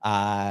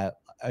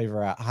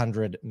over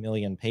 100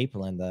 million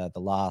people in the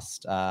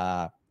last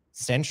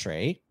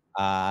century,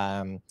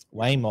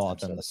 way more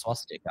than the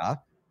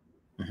swastika.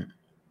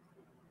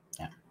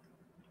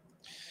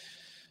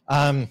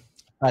 I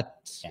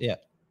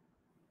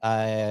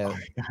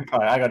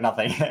got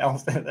nothing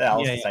else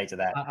to say to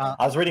that.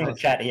 I was reading the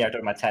chat here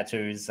talking about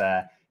tattoos.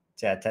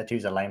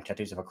 Tattoos are lame.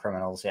 Tattoos are for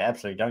criminals. Yeah,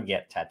 absolutely. Don't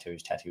get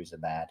tattoos. Tattoos are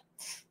bad.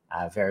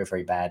 Very,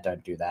 very bad.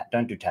 Don't do that.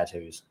 Don't do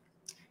tattoos.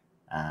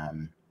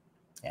 And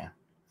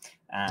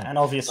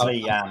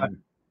obviously,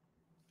 one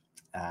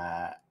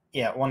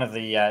of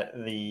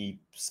the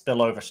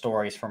spillover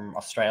stories from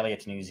Australia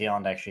to New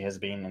Zealand actually has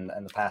been in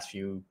the past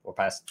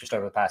just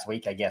over the past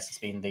week, I guess. It's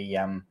been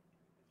the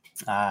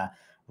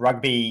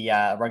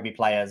rugby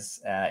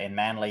players in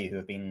Manly who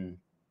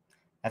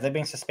have they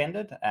been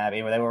suspended?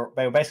 They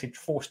were basically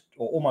forced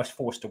or almost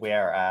forced to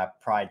wear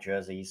pride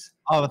jerseys.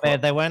 Oh,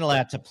 they weren't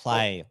allowed to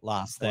play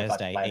last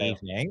Thursday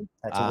evening.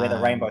 To wear the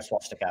rainbow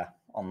swastika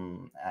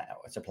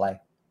to play.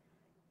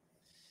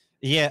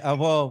 Yeah,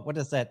 well, what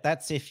is that?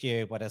 That's if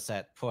you, put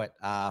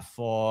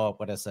four,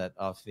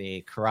 of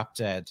the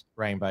corrupted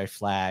rainbow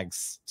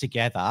flags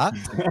together,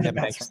 it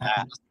makes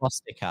that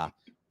swastika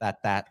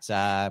that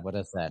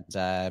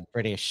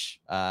British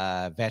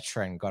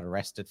veteran got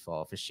arrested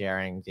for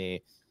sharing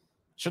the...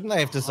 Shouldn't they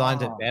have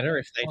designed it better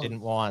if they didn't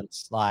want,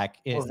 So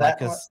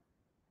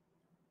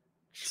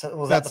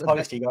was that the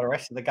post he got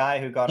arrested? The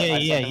guy who got this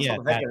guy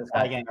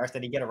getting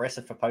arrested, he get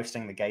arrested for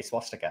posting the gay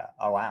swastika.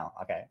 Oh wow,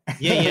 okay.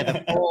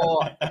 The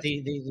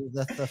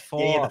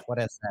four. What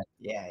is that?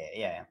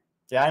 Yeah.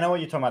 I know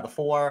what you're talking about. The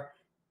four.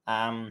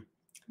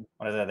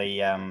 What is it?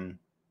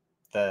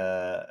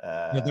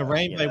 The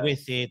rainbow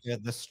with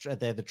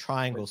the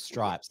triangle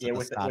stripes.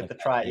 With the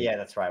tri. Yeah,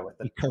 that's right. With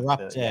the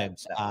corrupted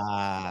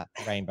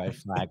rainbow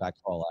flag, I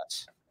call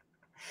it.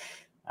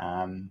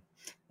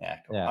 Yeah.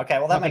 Cool. Yeah. Okay.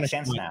 Well, that makes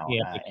sense now.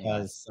 Yeah,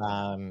 because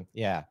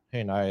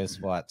who knows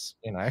what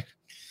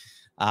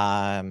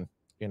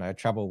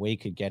trouble we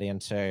could get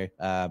into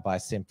by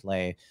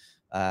simply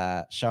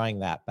showing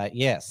that. But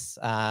yes,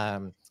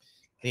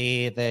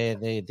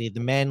 the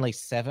Manly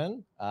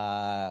Seven,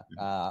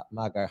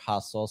 Margot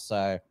Huss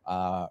also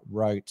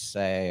wrote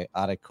a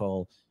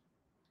article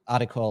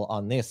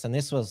on this, and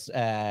this was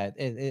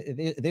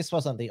this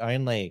wasn't the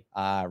only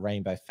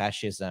rainbow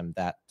fascism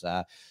that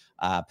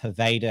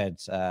pervaded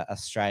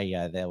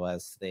Australia. There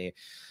was the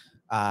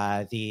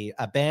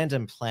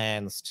abandoned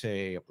plans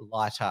to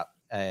light up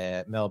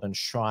Melbourne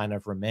Shrine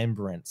of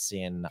Remembrance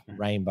in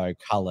rainbow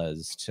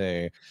colours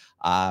to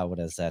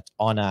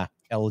honour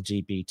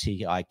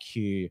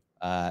LGBTIQ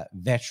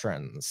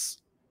veterans.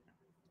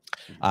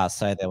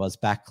 So there was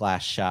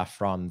backlash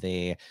from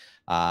the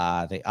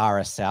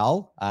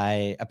RSL.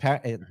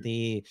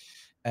 Apparently,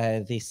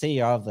 the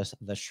CEO of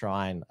the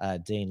shrine,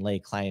 Dean Lee,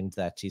 claimed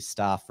that his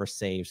staff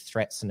received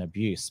threats and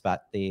abuse,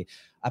 but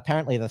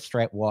apparently the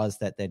threat was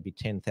that there'd be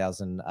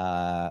 10,000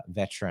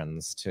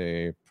 veterans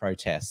to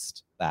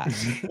protest that.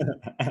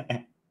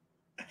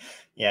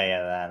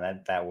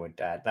 That would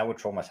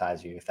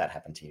traumatize you if that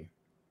happened to you.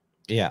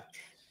 Yeah.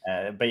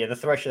 But the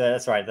threshold,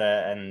 that's right.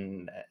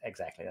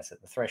 Exactly, that's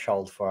it. The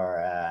threshold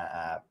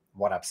for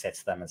what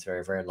upsets them is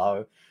very, very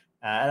low.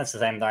 And that's the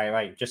same thing,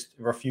 right? Just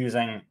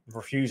refusing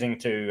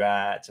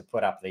to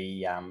put up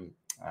the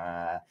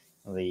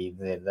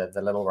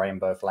little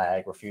rainbow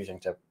flag, refusing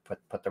to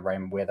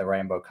wear the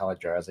rainbow color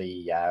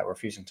jersey,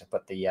 refusing to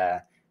put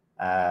the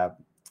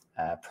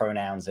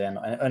pronouns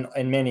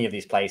in many of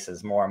these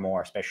places. More and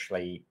more,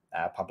 especially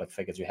public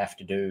figures, you have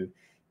to do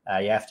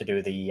the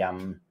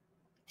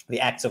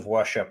acts of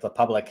worship, the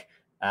public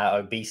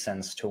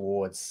obeisance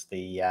towards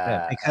the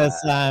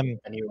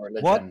new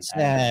religion.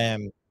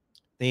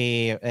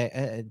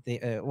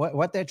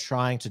 What they're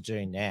trying to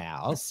do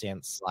now,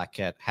 since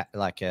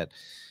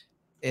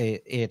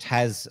it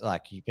has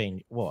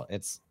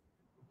it's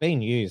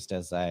been used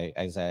as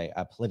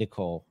a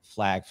political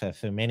flag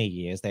for many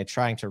years. They're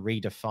trying to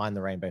redefine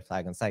the rainbow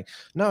flag and say,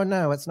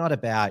 no, it's not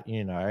about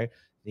the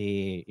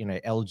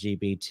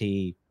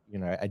LGBT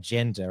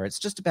agenda. It's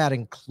just about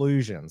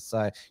inclusion.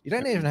 So you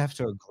don't even have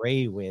to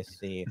agree with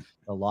the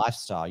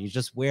lifestyle. You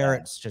just wear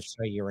it to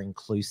show you're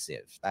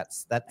inclusive.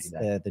 That's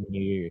exactly. the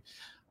new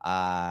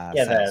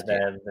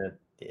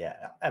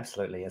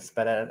absolutely. Yes,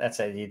 but that's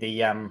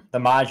the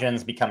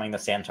margins becoming the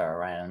center,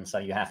 right? And so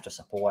you have to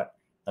support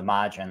the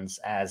margins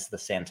as the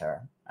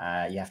center.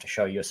 You have to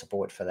show your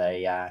support for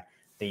the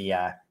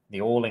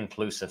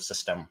all-inclusive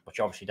system,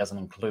 which obviously doesn't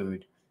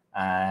include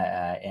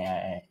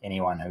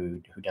anyone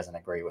who doesn't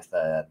agree with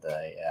the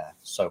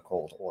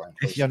so-called or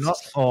inclusive. If you're not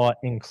for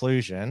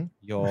inclusion,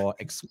 you're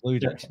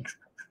excluded.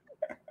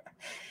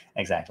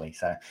 Exactly.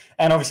 So,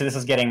 and obviously this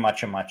is getting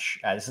much.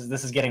 This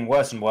is getting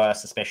worse and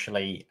worse,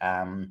 especially.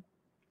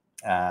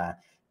 I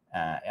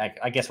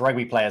guess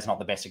rugby player is not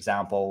the best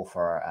example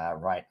for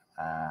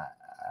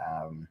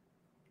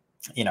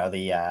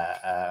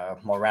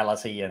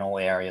morality in all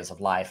areas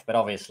of life, but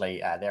obviously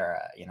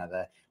there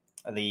are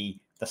the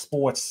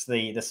sports,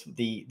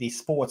 the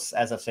sports,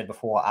 as I've said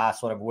before,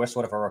 we're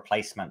sort of a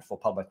replacement for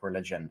public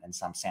religion in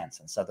some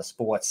sense, and so the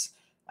sports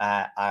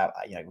are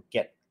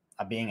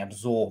being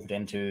absorbed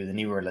into the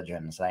new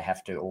religions. They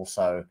have to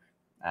also,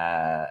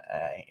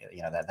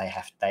 they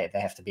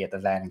have to be at the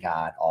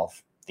vanguard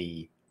of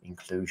the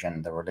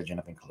inclusion, the religion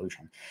of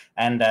inclusion.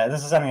 And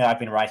this is something that I've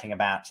been writing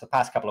about the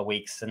past couple of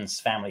weeks since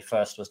Family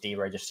First was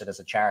deregistered as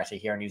a charity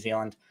here in New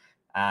Zealand.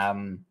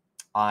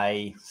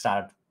 I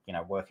started,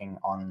 working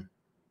on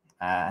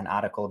an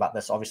article about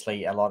this.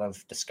 Obviously, a lot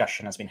of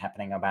discussion has been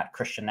happening about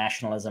Christian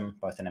nationalism,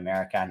 both in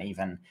America and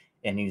even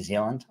in New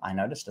Zealand. I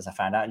noticed, as I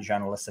found out,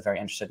 journalists are very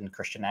interested in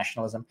Christian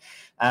nationalism.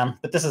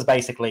 But this is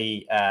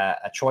basically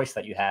a choice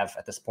that you have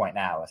at this point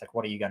now. It's like,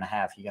 what are you going to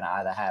have? You're going to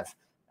either have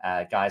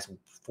guys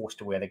forced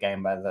to wear the gay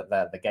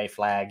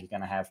flag. You're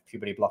going to have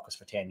puberty blockers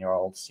for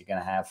 10-year-olds. You're going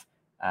to have,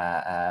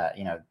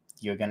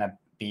 you're going to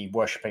be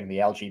worshiping the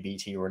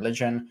LGBT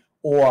religion,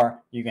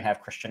 or you can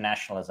have Christian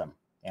nationalism.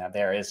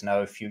 There is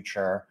no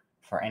future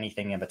for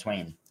anything in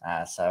between.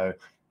 So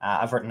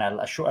I've written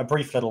a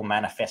brief little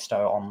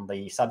manifesto on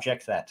the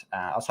subject that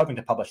I was hoping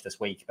to publish this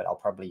week, but I'll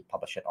probably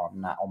publish it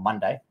on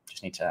Monday.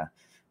 Just need to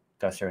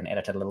go through and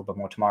edit it a little bit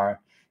more tomorrow.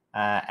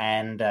 That's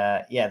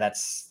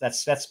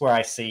where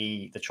I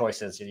see the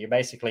choices. You're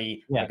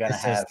basically going to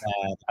have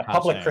a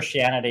public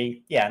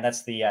Christianity. Yeah, and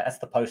that's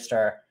the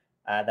poster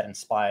that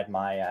inspired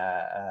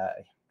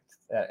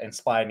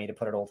me to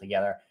put it all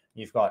together.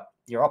 You've got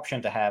your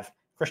option to have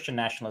Christian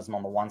nationalism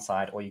on the one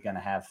side, or you're going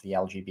to have the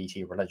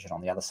LGBT religion on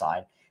the other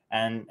side,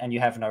 and you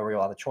have no real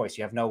other choice.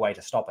 You have no way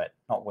to stop it,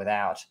 not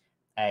without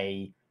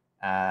a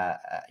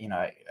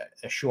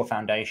sure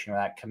foundation,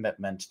 without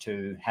commitment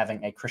to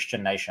having a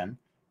Christian nation.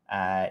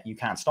 You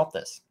can't stop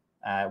this.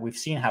 We've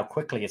seen how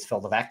quickly it's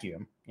filled a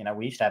vacuum.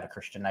 We used to have a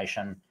Christian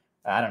nation,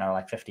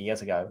 like 50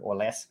 years ago or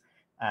less,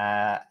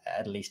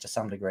 at least to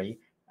some degree.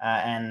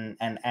 And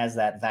as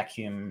that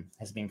vacuum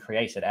has been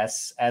created,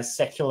 as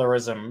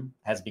secularism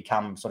has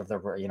become sort of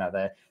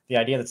the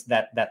idea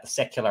that the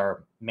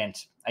secular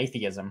meant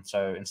atheism.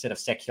 So instead of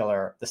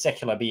the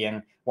secular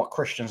being what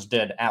Christians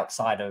did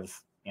outside of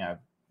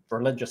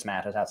religious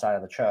matters, outside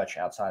of the church,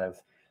 outside of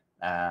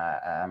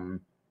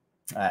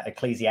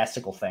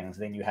ecclesiastical things,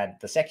 then you had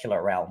the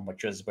secular realm,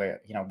 which is where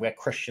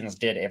Christians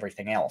did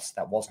everything else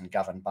that wasn't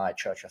governed by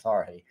church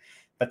authority.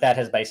 But that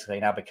has basically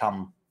now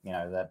become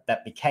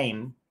that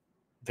became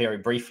very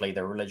briefly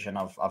the religion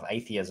of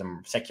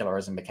atheism.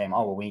 Secularism became,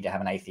 we need to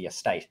have an atheist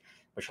state,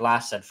 which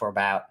lasted for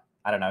about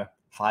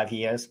 5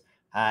 years,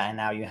 and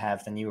now you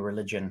have the new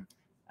religion,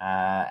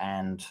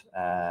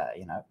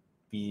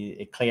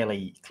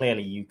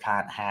 clearly you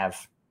can't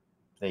have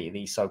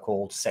the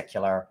so-called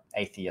secular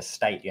atheist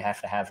state. You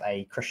have to have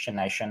a Christian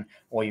nation,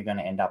 or you're going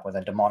to end up with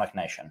a demonic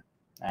nation.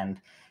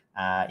 And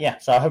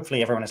so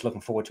hopefully everyone is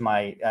looking forward to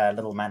my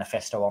little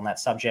manifesto on that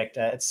subject.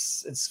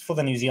 It's for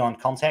the New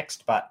Zealand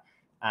context, but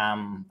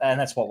and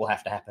that's what will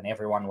have to happen.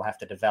 Everyone will have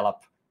to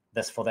develop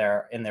this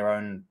in their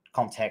own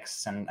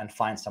contexts and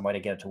find some way to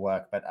get it to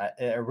work. But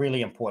a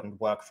really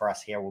important work for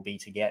us here will be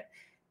to get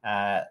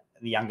the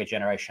younger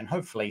generation,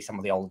 hopefully some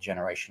of the older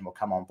generation will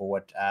come on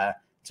board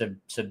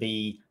to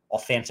be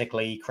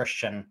authentically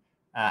Christian,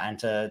 and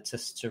to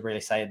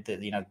really say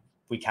that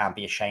we can't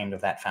be ashamed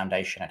of that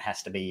foundation. It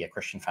has to be a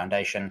Christian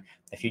foundation.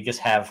 If you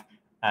just have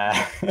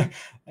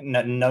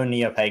no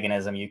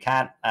neo-paganism. You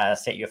can't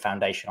set your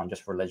foundation on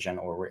just religion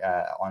or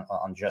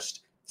on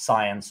just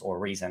science or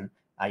reason.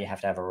 You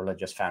have to have a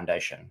religious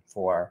foundation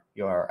for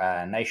your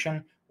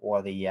nation,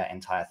 or the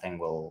entire thing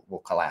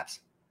will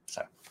collapse.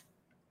 So,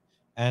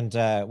 and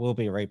we'll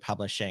be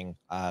republishing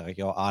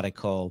your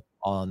article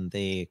on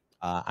the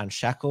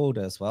Unshackled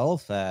as well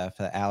for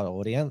our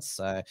audience.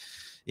 So,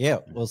 yeah,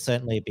 we'll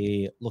certainly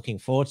be looking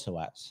forward to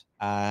it.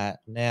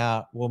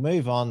 Now we'll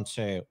move on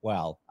to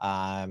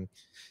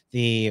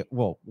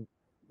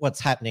what's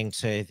happening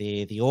to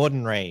the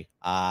ordinary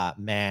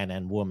man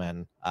and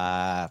woman,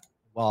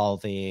 while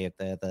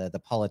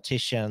the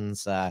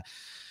politicians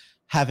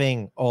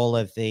having all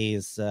of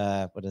these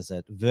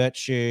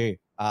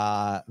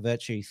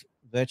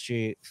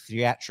virtue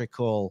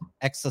theatrical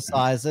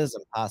exercises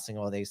and passing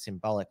all these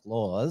symbolic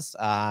laws.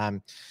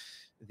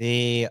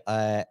 The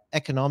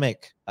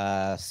economic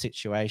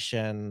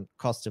situation,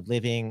 cost of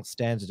living,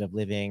 standard of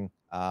living,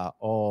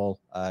 all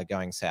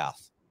going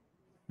south.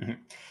 Mm-hmm.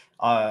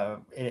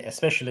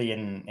 Especially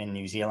in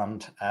New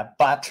Zealand,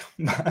 but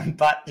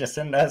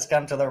Jacinda has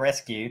come to the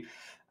rescue.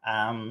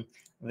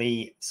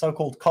 The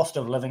so-called cost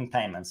of living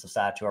payments have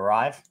started to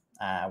arrive.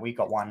 We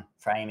got one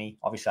for Amy.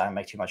 Obviously, I don't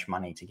make too much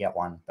money to get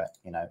one, but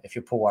if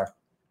you're poor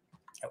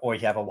or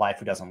you have a wife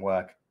who doesn't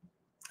work,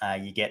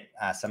 you get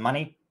some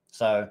money.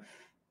 So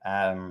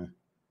you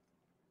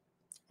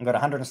got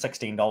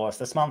 $116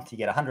 this month. You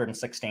get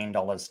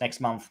 $116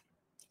 next month,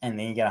 and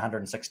then you get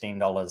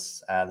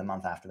 $116 the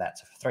month after that.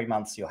 So for 3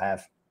 months, you'll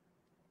have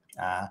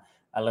a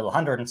little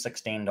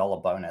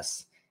 $116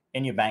 bonus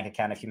in your bank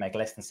account if you make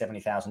less than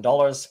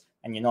 $70,000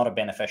 and you're not a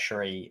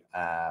beneficiary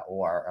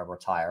or a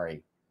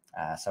retiree.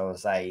 So it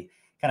was a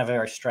kind of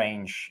very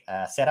strange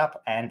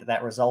setup, and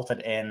that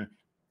resulted in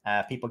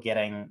people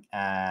getting,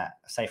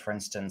 say, for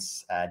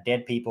instance,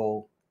 dead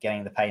people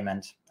getting the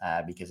payment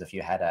because if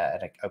you had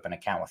an open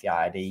account with the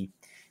IRD,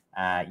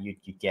 you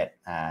get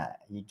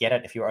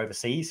it if you were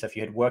overseas. So if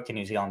you had worked in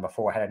New Zealand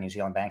before, had a New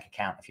Zealand bank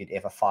account, if you'd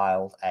ever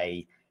filed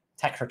a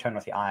tax return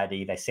with the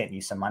IRD, they sent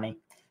you some money.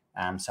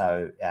 If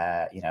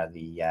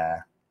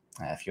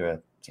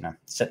you're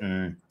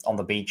sitting on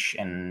the beach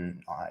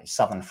in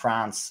southern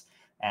France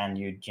and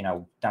you'd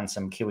done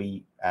some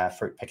kiwi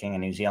fruit picking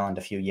in New Zealand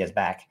a few years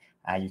back,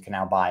 you can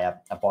now buy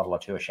a bottle or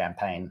two of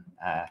champagne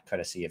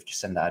courtesy of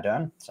Jacinda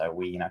Ardern.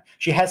 So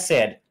she has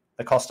said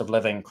the cost of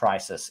living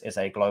crisis is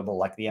a global,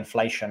 like the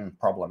inflation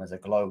problem is a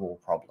global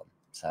problem.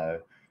 So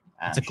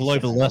it's a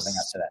globalist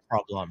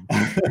problem.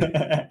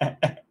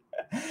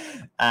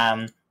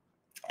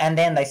 And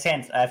then they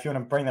sent, if you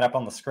want to bring that up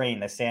on the screen,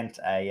 they sent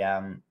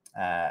a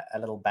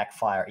little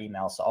backfire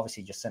email. So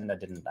obviously Jacinda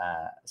didn't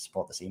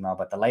support this email,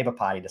 but the Labour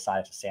Party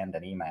decided to send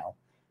an email.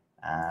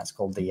 It's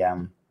called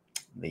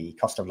the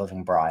cost of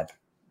living bribe.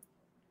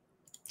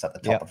 It's at the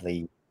top of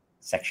the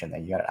section there.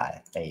 You got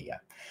it. There you go.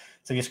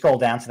 So you scroll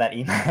down to that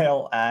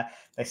email.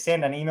 They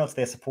send an email to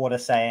their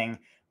supporters saying,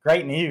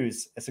 "Great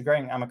news!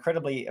 I'm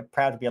incredibly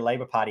proud to be a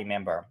Labour Party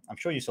member. I'm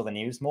sure you saw the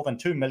news. More than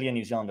 2 million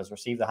New Zealanders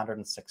received the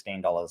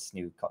 $116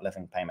 new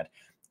living payment.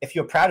 If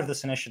you're proud of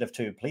this initiative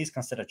too, please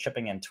consider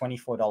chipping in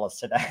 $24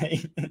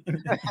 today.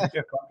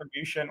 Your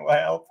contribution will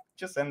help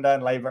Jacinda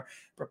and Labour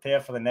prepare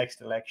for the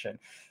next election."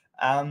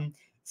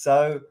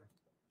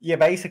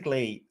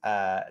 Basically,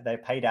 they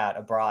paid out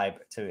a bribe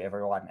to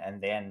everyone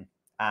and then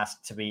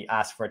asked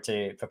for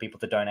people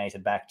to donate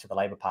it back to the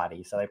Labour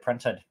Party. So they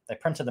printed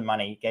the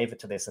money, gave it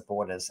to their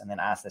supporters, and then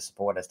asked their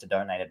supporters to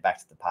donate it back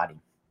to the party.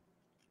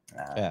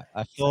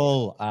 A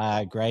full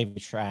gravy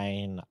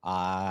train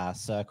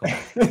circle.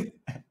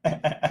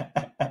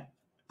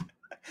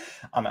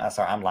 I'm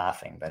sorry, I'm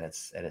laughing, but it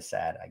is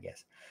sad, I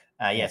guess.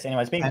 Yes.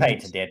 Anyway, it's being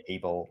paid to dead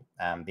people,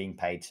 being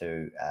paid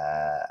to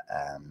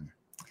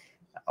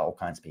all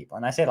kinds of people.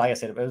 And like I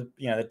said, it was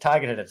they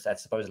targeted it at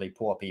supposedly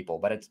poor people,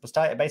 but it was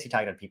basically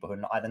targeted people who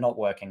are either not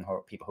working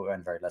or people who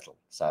earn very little.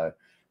 So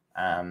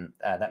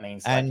that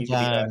means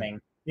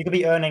you could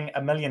be earning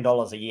 $1 million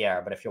a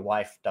year, but if your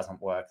wife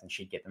doesn't work, then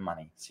she'd get the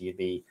money. So you'd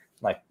be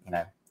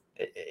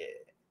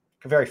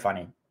very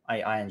funny.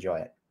 I enjoy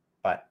it,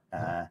 but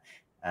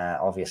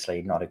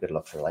obviously not a good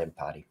look for the Labour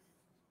Party.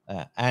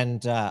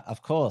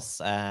 Of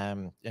course,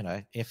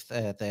 if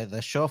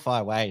the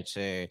surefire way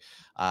to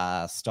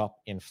stop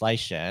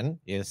inflation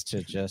is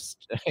to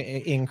just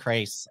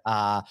increase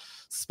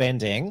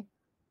spending.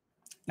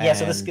 Yeah,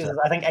 so this is,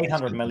 I think,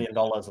 $800 million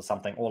or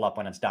something all up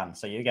when it's done.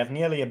 So you get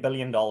nearly $1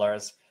 billion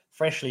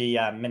freshly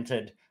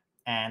minted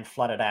and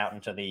flooded out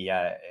into the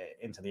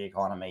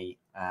economy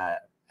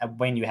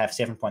when you have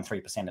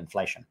 7.3%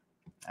 inflation.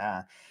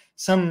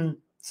 Some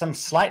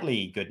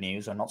slightly good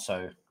news, or not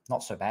so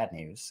bad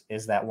news,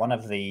 is that one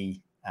of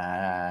the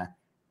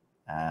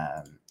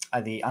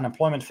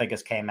unemployment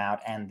figures came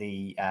out, and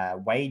the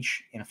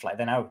wage inflation.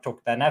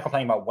 They're now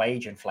complaining about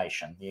wage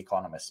inflation, the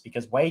economists,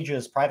 because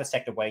private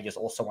sector wages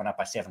also went up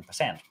by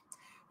 7%,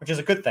 which is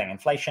a good thing.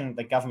 Inflation,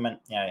 the government,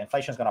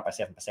 inflation's gone up by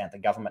 7%. The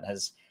government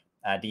has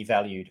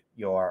devalued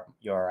your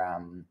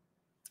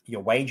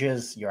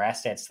wages, your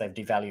assets. They've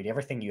devalued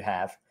everything you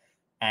have,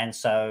 and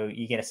so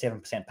you get a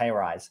 7% pay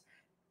rise.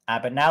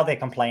 But now they're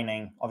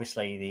complaining.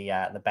 Obviously,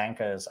 the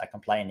bankers are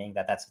complaining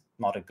that that's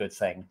not a good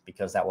thing,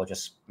 because that will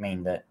just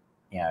mean that,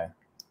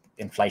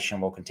 inflation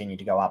will continue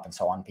to go up and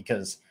so on.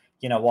 Because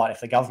you know what,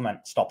 if the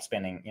government stops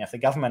spending, if the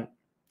government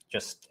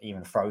just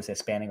even froze their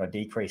spending or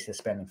decreased their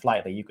spending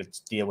slightly, you could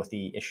deal with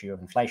the issue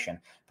of inflation.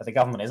 But the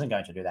government isn't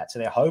going to do that. So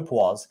their hope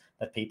was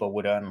that people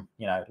would earn,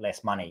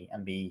 less money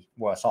and be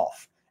worse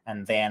off.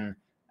 And then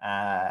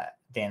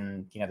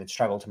they'd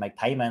struggle to make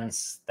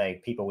payments.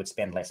 People would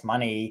spend less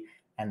money,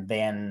 and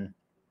then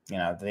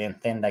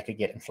then they could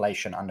get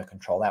inflation under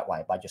control that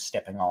way, by just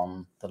stepping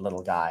on the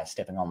little guy,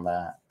 stepping on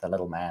the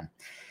little man.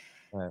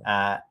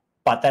 Right.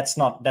 But that's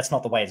not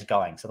the way it's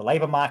going. So the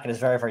labor market is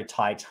very, very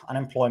tight.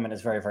 Unemployment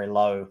is very, very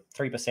low.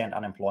 3%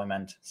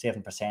 unemployment,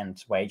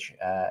 7% wage,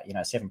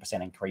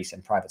 7% increase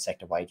in private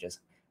sector wages.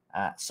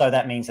 So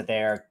that means that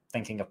they're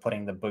thinking of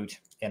putting the boot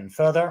in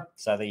further.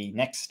 So the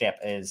next step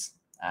is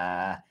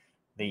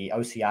the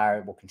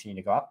OCR will continue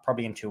to go up.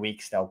 Probably in 2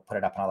 weeks, they'll put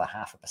it up another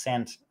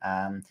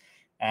 0.5%.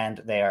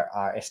 And they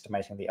are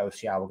estimating the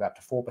OCR will go up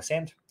to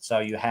 4%. So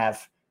you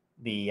have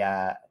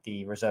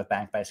the Reserve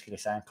Bank basically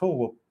saying, cool,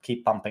 we'll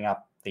keep bumping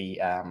up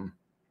the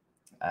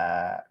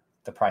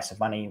price of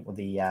money,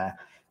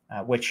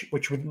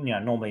 which would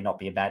normally not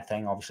be a bad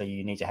thing. Obviously,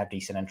 you need to have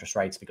decent interest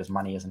rates because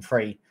money isn't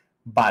free.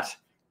 But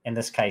in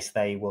this case,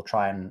 they will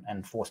try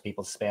and force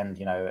people to spend,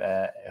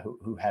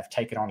 who have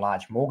taken on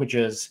large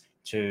mortgages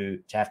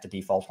to have to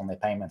default on their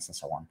payments and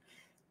so on.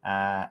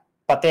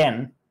 But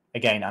then,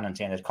 again,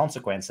 unintended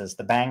consequences.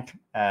 The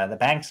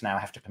banks now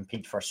have to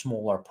compete for a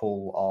smaller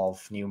pool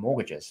of new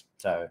mortgages.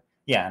 So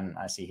yeah, and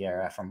I see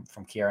here from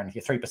Kieran,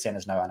 here 3%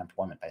 is no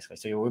unemployment basically.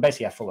 So we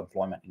basically have full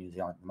employment in New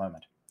Zealand at the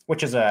moment,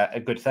 which is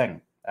a good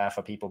thing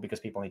for people, because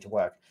people need to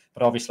work.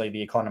 But obviously,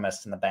 the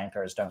economists and the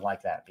bankers don't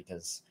like that,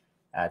 because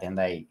then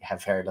they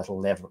have very little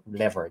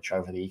leverage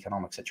over the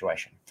economic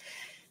situation.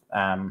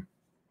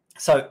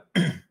 So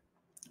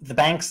the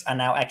banks are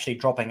now actually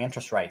dropping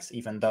interest rates,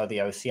 even though the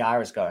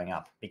OCR is going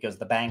up, because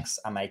the banks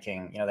are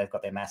making, they've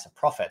got their massive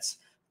profits,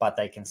 but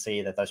they can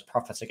see that those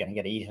profits are going to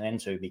get eaten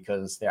into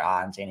because there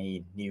aren't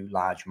any new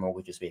large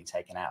mortgages being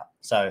taken out.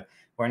 So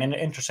we're in an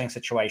interesting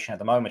situation at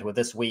the moment, where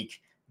this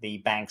week the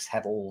banks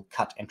have all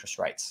cut interest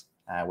rates,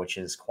 which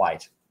is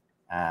quite...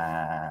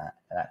 but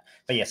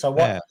yeah, so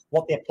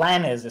what their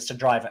plan is to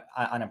drive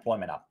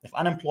unemployment up. If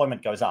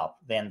unemployment goes up,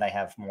 then they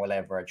have more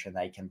leverage and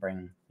they can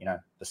bring,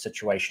 the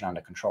situation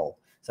under control.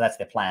 So that's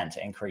their plan,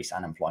 to increase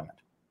unemployment.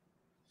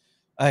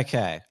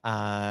 Okay.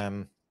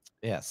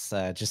 Yes,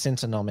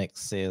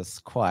 Jacintonomics is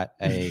quite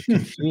a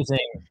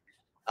confusing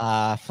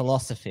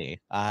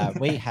philosophy.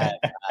 We had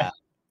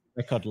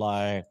record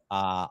low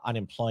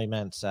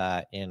unemployment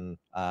in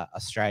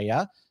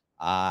Australia,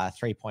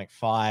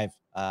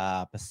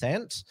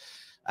 3.5%.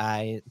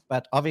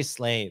 But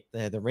obviously,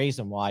 the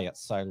reason why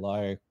it's so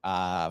low,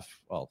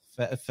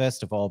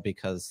 first of all,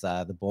 because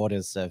the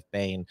borders have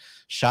been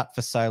shut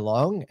for so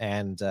long,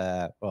 and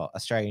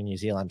Australia and New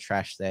Zealand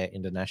trashed their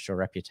international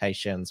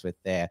reputations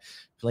with their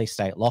police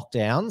state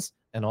lockdowns,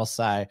 and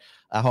also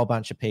a whole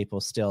bunch of people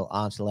still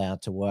aren't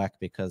allowed to work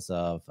because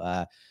of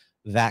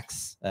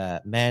vax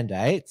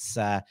mandates.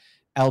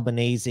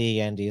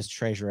 Albanese and his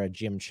treasurer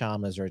Jim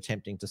Chalmers are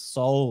attempting to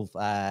solve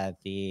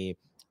the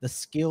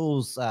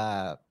skills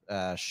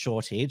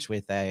shortage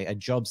with a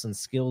jobs and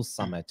skills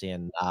summit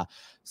in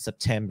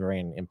September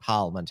in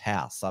Parliament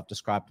House. I've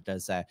described it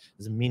as a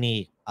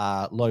mini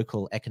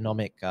local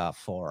economic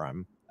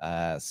forum.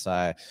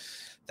 So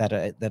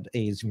that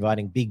is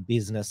inviting big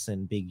business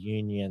and big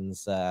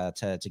unions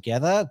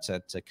together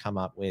to come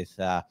up with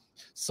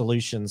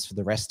solutions for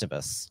the rest of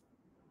us.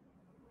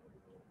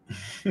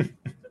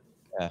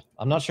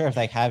 I'm not sure if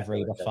they have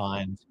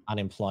redefined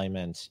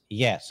unemployment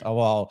yet. Oh,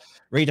 well,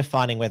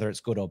 redefining whether it's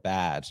good or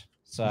bad.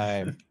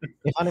 So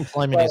if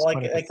unemployment is...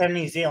 like in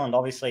New Zealand,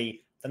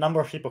 obviously, the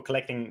number of people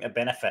collecting a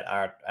benefit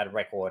are at a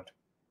record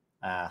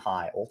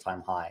high,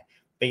 all-time high.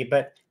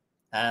 But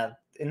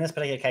in this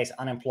particular case,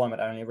 unemployment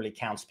only really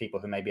counts people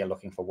who maybe are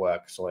looking for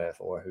work, sort of,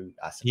 or who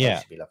are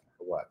supposed to be looking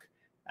for work.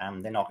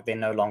 They're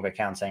no longer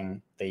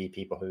counting the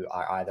people who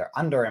are either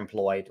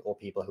underemployed or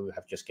people who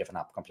have just given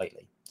up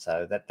completely.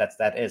 So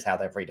that is how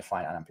they've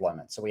redefined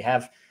unemployment. So we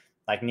have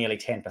like nearly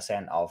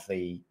 10% of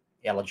the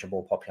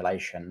eligible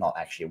population not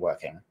actually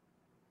working,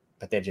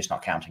 but they're just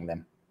not counting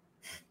them.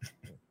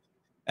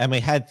 And we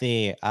had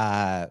the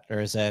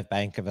Reserve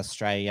Bank of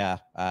Australia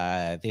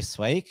this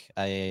week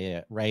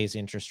raise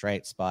interest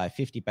rates by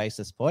 50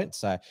 basis points,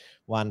 so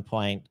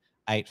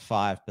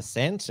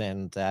 1.85%,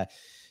 and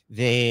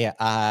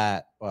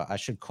I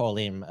should call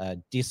him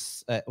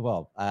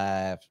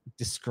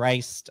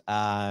disgraced,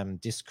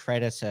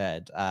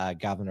 discredited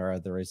governor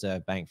of the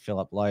Reserve Bank,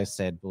 Philip Lowe,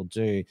 said we'll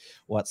do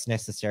what's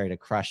necessary to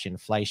crush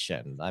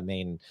inflation. I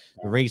mean,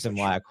 the reason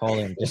why I call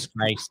him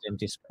disgraced and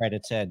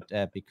discredited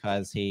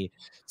because he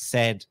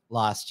said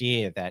last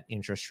year that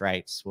interest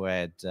rates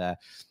would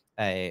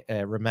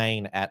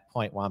remain at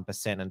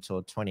 0.1%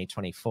 until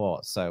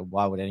 2024. So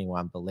why would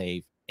anyone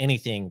believe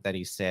anything that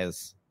he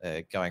says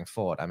going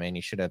forward. I mean,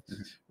 he should have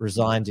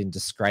resigned in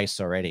disgrace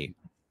already.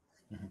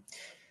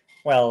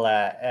 Well,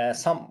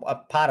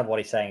 a part of what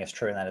he's saying is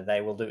true in that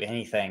they will do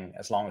anything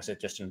as long as it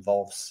just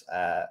involves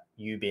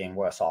you being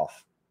worse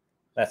off.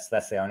 That's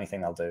the only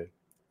thing they'll do.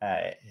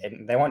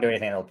 They won't do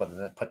anything that'll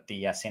put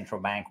the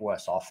central bank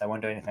worse off. They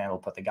won't do anything that'll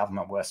put the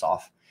government worse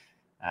off.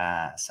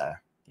 So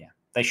yeah,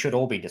 they should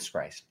all be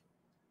disgraced.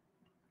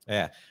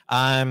 Yeah.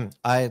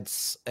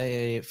 It's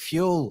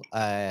fuel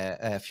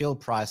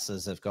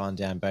prices have gone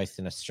down both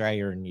in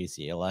Australia and New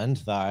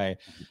Zealand, though.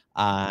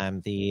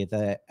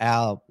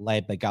 Our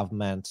Labor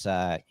government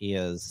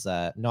is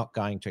not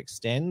going to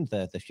extend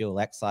the fuel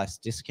excise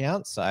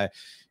discount. So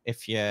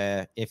if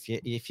you're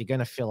going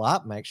to fill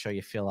up, make sure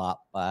you fill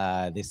up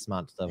this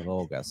month of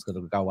August.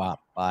 It'll go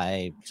up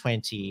by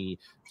 22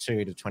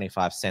 to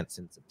 25 cents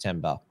in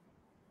September.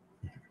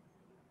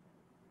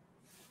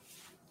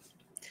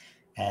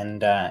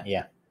 And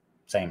yeah,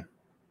 same.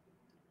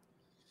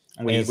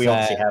 We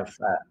obviously have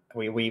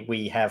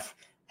we have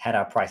had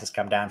our prices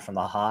come down from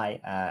the high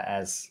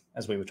as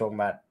we were talking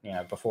about,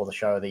 before the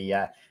show.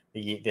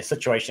 The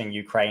situation in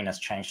Ukraine has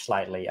changed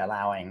slightly,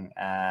 allowing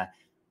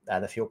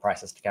the fuel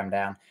prices to come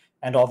down.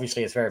 And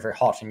obviously, it's very, very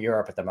hot in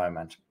Europe at the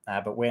moment.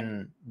 But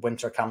when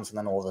winter comes in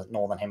the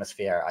northern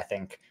hemisphere, I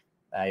think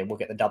we'll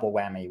get the double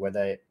whammy, where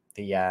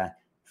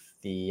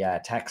the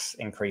tax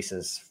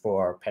increases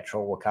for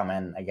petrol will come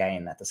in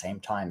again at the same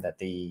time that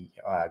the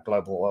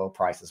global oil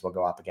prices will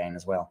go up again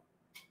as well.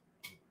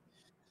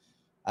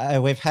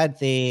 We've had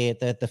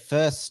the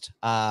first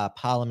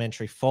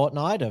parliamentary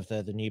fortnight of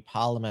the new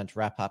parliament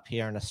wrap up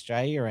here in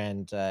Australia,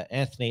 and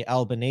Anthony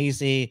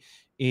Albanese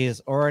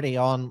is already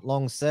on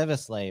long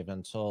service leave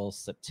until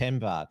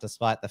September,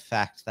 despite the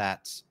fact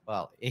that,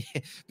 well,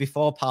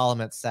 before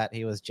Parliament sat,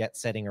 he was jet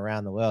setting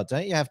around the world.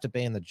 Don't you have to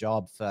be in the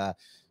job for,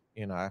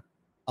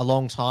 a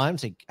long time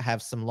to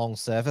have some long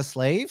service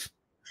leave?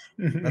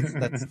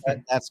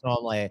 That's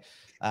normally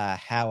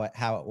how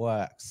it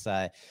works.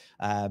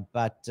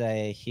 But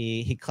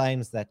he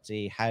claims that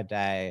he had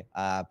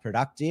a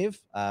productive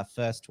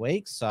first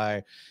week.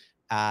 So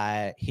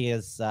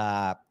his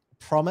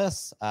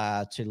promise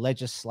to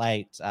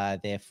legislate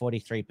their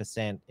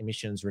 43%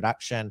 emissions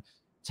reduction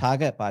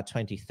target by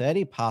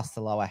 2030 passed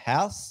the lower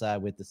house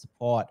with the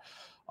support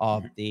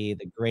of the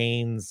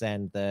Greens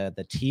and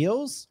the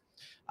Teals.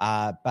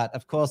 But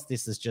of course,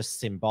 this is just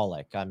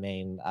symbolic. I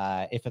mean,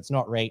 if it's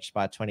not reached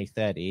by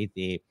 2030,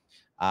 the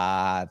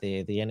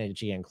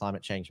Energy and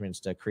Climate Change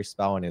Minister Chris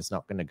Bowen is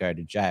not going to go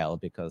to jail,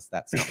 because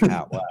that's not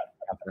how it works.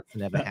 It's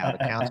never held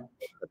accountable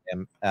for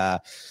them.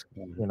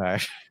 Who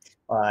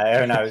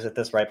knows? At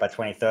this rate, by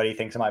 2030,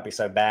 things might be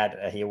so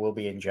bad he will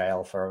be in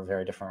jail for a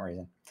very different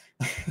reason.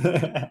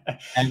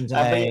 And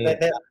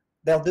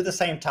they'll do the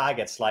same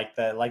targets like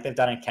they've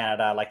done in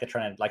Canada, like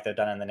they've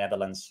done in the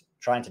Netherlands,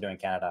 trying to do in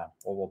Canada,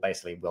 or will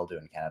do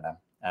in Canada,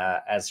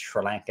 as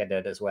Sri Lanka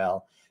did as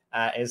well.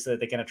 Is that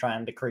they're going to try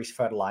and decrease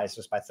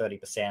fertilizers by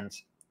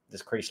 30%,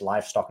 decrease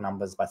livestock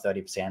numbers by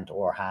 30%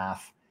 or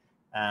half.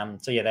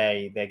 So yeah,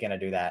 they're going to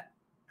do that.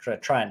 They'll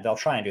try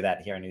and do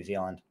that here in New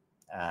Zealand,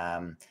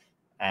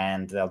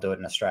 and they'll do it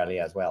in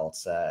Australia as well.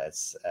 It's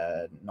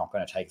not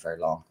going to take very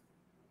long.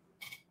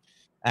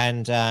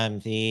 And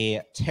the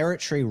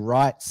Territory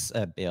Rights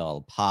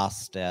Bill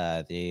passed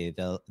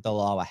the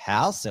lower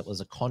house. It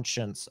was a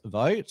conscience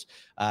vote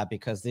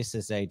because this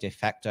is a de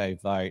facto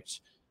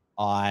vote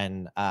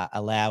on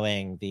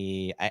allowing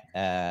the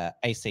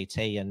ACT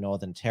and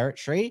Northern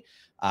Territory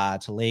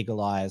to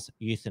legalise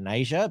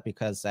euthanasia,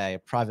 because a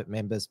private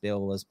member's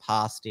bill was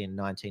passed in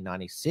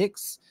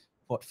 1996,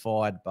 put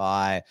forward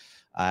by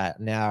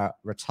now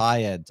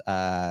retired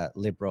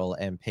Liberal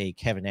MP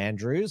Kevin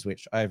Andrews,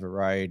 which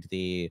overrode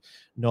the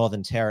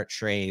Northern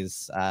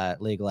Territory's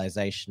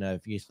legalisation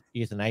of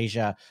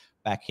euthanasia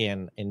back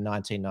in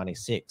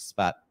 1996.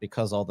 But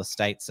because all the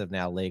states have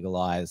now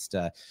legalised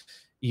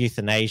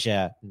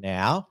euthanasia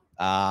now,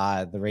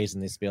 the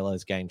reason this bill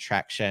has gained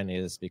traction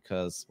is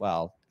because,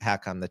 well, how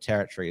come the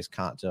territories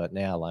can't do it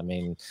now? I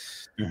mean,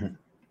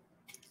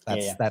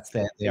 that's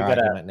the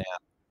argument now.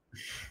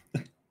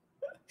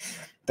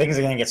 Things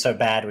are going to get so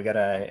bad.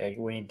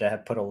 We need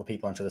to put all the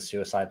people into the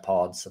suicide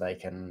pods so they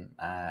can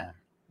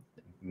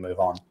move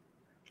on.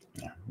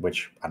 Yeah,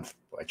 which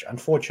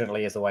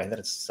unfortunately is the way that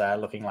it's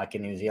looking like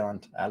in New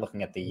Zealand.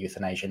 Looking at the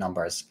euthanasia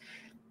numbers,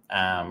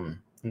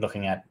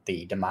 looking at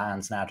the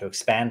demands now to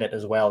expand it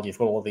as well. You've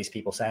got all these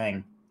people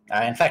saying.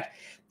 In fact,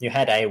 you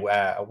had a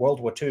World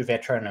War II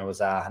veteran who was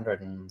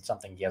 100 and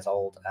something years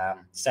old,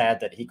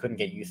 sad that he couldn't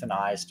get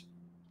euthanized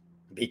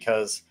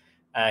because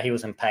he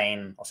was in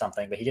pain or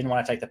something, but he didn't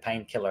want to take the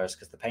painkillers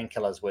because the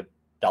painkillers would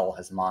dull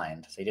his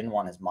mind. So he didn't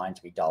want his mind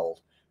to be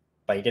dulled,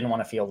 but he didn't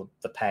want to feel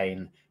the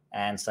pain.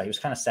 And so he was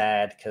kind of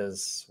sad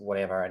because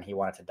whatever, and he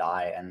wanted to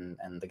die, and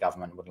the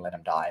government wouldn't let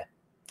him die.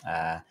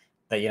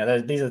 These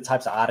are the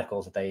types of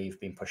articles that they've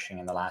been pushing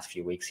in the last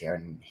few weeks here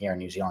in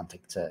New Zealand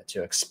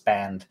to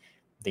expand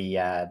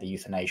the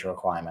euthanasia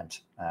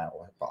requirement.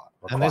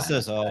 And this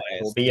is always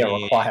will be a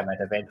requirement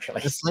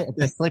eventually.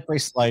 The slippery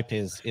slope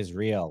is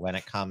real when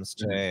it comes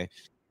to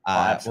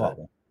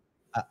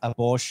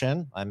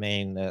abortion. I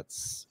mean,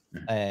 it's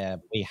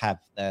we have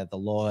the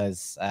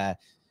laws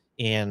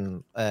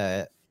in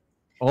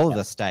all of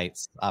the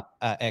states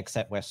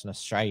except Western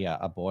Australia,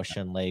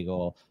 abortion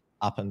legal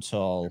up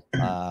until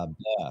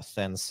birth.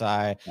 And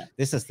so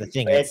this is the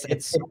thing.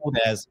 It's sold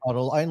as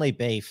it'll only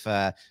be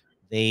for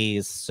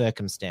these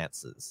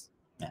circumstances.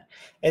 Yeah,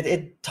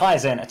 it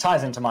ties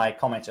into my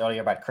comments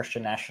earlier about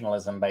Christian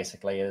nationalism.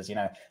 Basically, is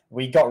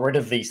we got rid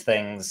of these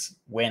things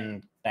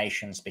when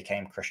nations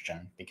became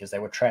Christian because they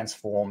were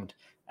transformed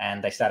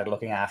and they started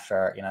looking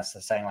after,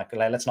 saying like,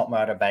 let's not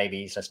murder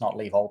babies, let's not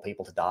leave old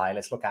people to die,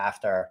 let's look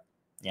after,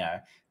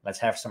 let's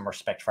have some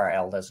respect for our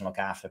elders and look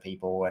after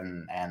people,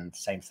 and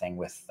same thing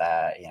with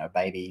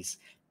babies,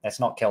 let's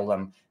not kill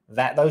them.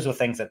 Those were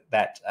things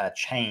that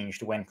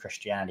changed when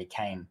Christianity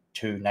came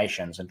to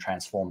nations and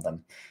transformed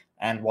them.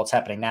 And what's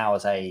happening now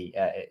is a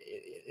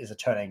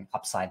turning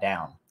upside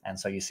down. And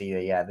so you see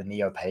the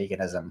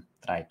neo-paganism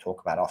that I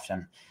talk about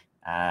often.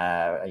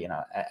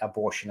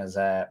 Abortion as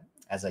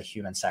a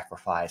human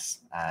sacrifice,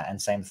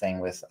 and same thing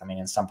with,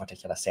 in some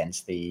particular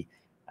sense, the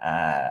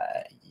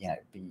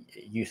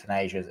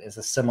euthanasia is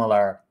a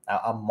similar,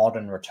 a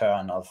modern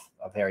return of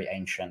a very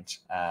ancient,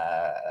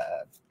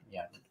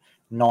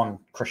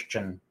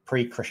 non-Christian,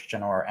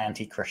 pre-Christian or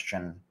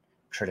anti-Christian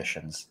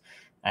traditions,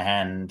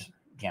 and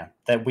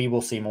that we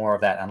will see more of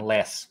that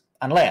unless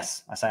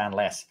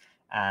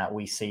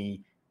we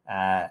see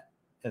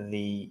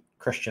the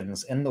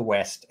Christians in the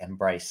West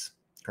embrace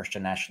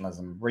Christian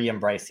nationalism,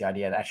 re-embrace the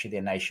idea that actually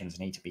their nations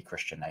need to be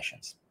Christian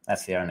nations.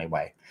 That's the only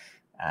way.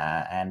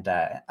 And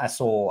I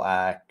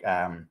saw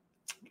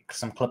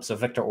some clips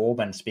of Viktor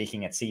Orban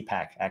speaking at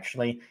CPAC,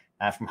 actually,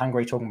 from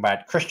Hungary, talking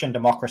about Christian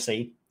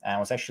democracy.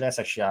 And that's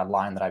actually a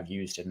line that I've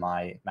used in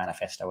my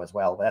manifesto as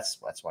well. But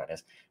that's what it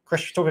is.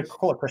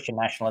 Call it Christian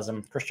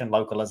nationalism, Christian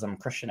localism,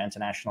 Christian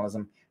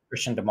internationalism,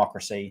 Christian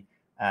democracy.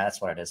 That's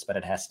what it is. But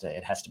it has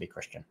to be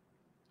Christian.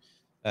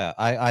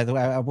 I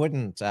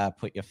wouldn't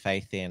put your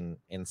faith in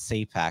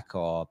CPAC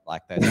or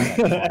like those.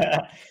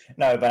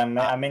 No, but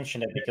I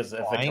mentioned it because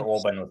Viktor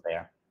Orban was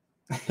there.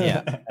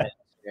 Yeah,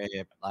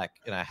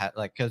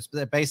 because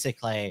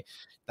basically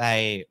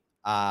they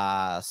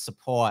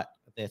support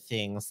the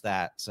things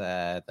that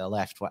the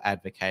left were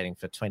advocating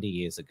for 20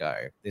 years ago.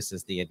 This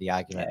is the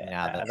argument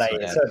now that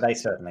they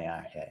certainly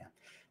are.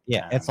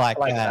 Yeah, it's like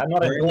I'm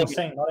not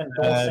endorsing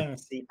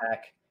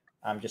CPAC.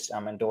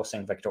 I'm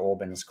endorsing Viktor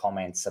Orban's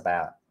comments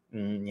about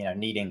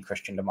needing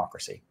Christian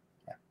democracy.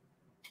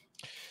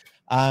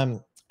 Yeah.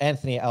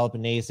 Anthony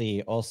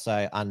Albanese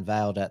also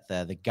unveiled at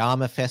the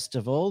Garma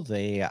Festival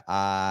the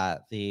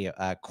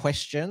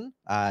question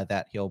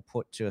that he'll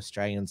put to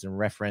Australians in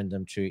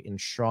referendum to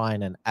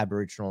enshrine an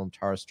Aboriginal and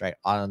Torres Strait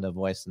Islander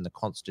voice in the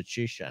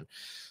Constitution.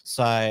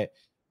 So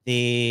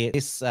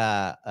this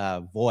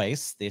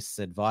voice, this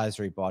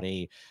advisory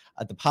body,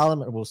 the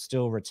Parliament will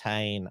still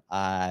retain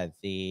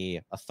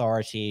the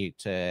authority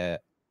to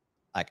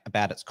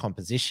about its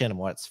composition and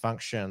what its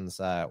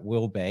functions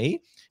will be.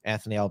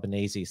 Anthony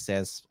Albanese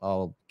says,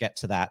 I'll get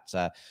to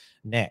that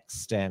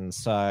next. And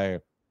so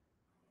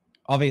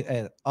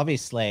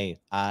obviously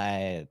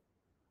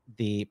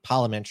the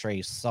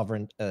parliamentary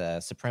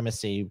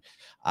supremacy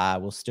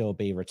will still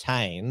be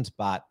retained,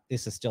 but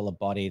this is still a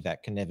body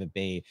that can never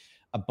be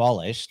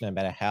abolished, no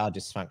matter how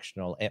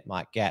dysfunctional it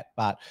might get.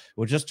 But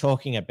we're just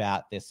talking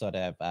about this sort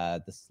of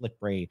the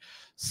slippery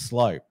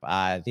slope.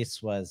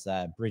 This was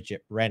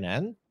Bridget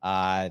Brennan,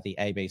 the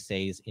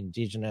ABC's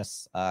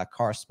Indigenous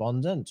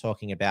correspondent,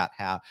 talking about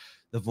how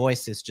the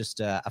voice is just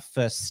a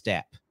first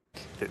step.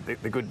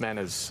 The good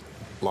manners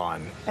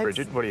line.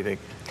 Bridget, what do you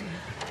think?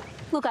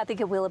 Look, I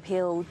think it will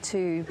appeal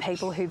to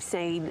people who've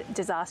seen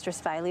disastrous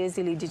failures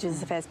in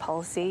Indigenous affairs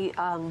policy.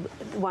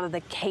 One of the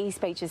key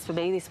speeches for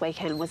me this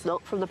weekend was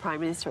not from the Prime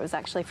Minister, it was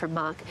actually from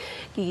Mark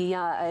Yulnu,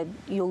 a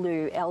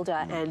Yolngu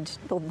elder and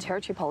Northern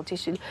Territory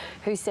politician,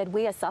 who said,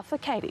 we are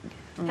suffocating.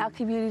 Our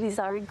communities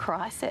are in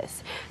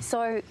crisis.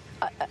 So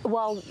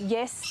while,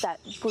 yes, that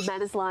good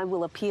manners line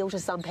will appeal to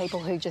some people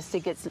who just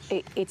think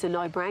it's a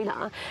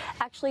no-brainer,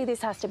 actually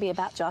this has to be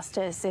about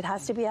justice. It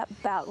has to be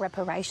about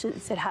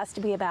reparations. It has to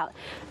be about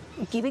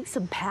giving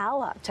some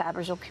power to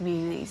Aboriginal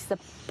communities. The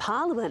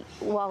Parliament,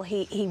 while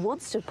he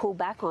wants to pull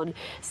back on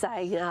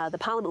saying the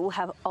Parliament will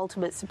have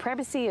ultimate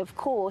supremacy, of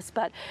course,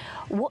 but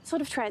what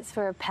sort of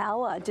transfer of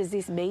power does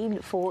this mean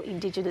for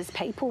Indigenous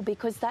people?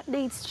 Because that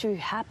needs to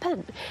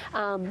happen.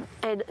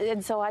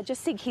 And so I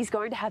just think he's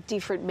going to have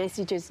different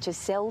messages to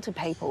sell to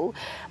people.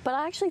 But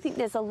I actually think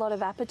there's a lot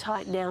of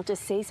appetite now to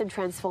see some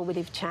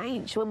transformative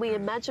change. When we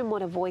imagine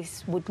what a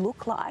voice would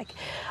look like,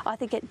 I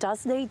think it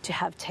does need to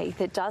have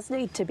teeth. It does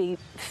need to be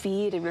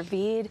feared and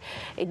revered.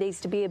 It needs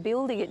to be a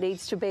building. It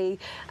needs to be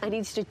an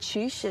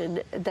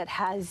institution that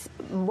has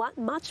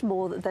much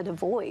more than a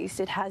voice.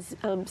 It has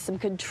some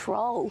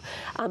control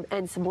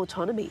and some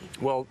autonomy.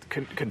 Well,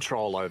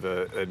 control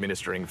over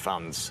administering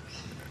funds.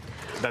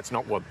 That's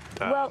not what.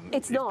 Well,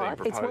 it's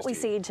not. It's what we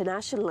see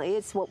internationally.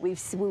 It's what we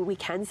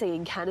can see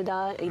in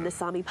Canada in the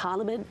Sami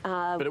Parliament.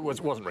 But it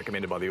wasn't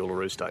recommended by the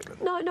Uluru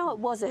Statement. No, it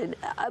wasn't.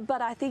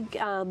 But I think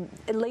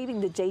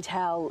leaving the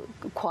detail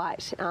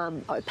quite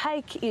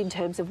opaque in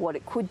terms of what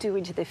it could do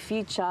into the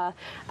future,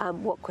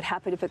 what could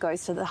happen if it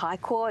goes to the High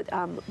Court.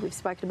 We've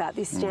spoken about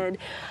this, Stan.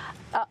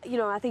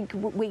 I think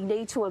we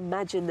need to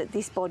imagine that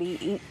this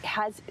body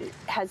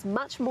has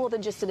much more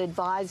than just an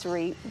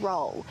advisory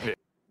role. Yeah.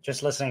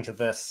 Just listening to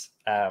this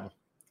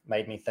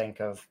made me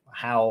think of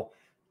how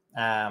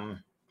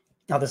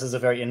this is a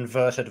very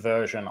inverted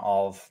version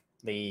of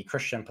the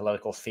Christian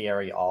political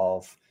theory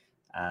of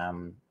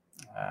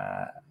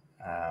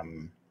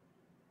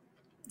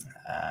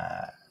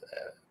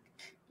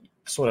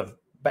sort of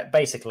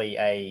basically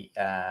a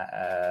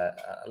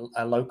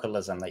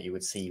localism that you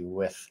would see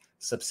with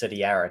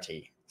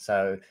subsidiarity.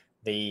 So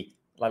the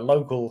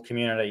local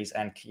communities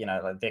and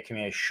their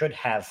communities should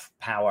have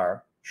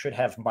power, should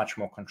have much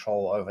more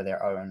control over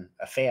their own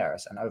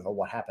affairs and over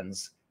what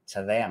happens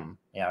to them,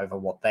 over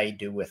what they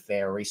do with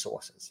their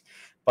resources.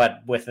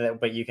 But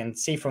you can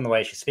see from the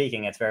way she's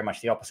speaking, it's very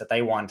much the opposite.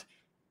 They want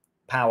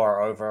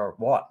power over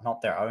what?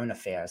 Not their own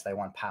affairs. They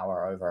want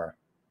power over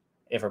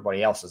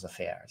everybody else's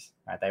affairs.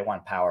 Right? They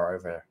want power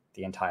over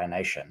the entire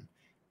nation.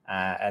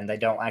 And they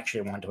don't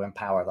actually want to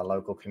empower the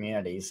local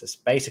communities. It's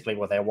basically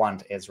what they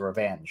want is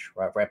revenge,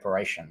 right?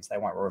 Reparations. They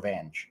want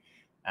revenge.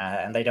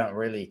 And they don't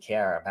really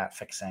care about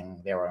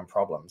fixing their own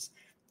problems.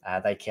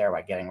 They care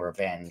about getting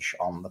revenge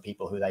on the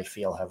people who they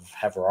feel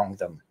have wronged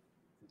them.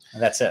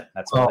 And that's it.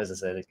 That's what it is.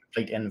 It's a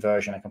complete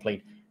inversion, a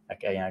complete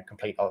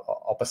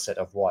opposite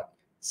of what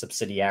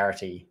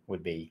subsidiarity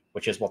would be,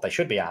 which is what they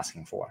should be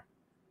asking for.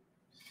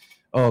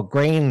 Or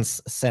Greens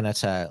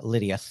Senator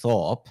Lydia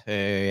Thorpe,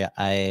 who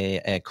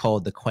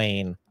called the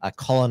Queen a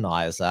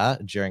colonizer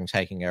during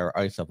taking her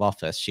oath of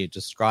office, she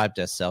described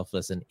herself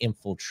as an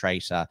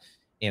infiltrator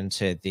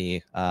into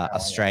the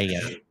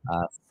Australian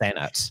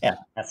Senate. Yeah,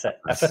 that's it.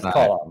 A fifth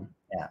column.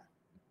 Yeah.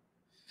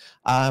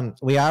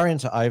 We are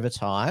into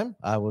overtime.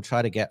 We'll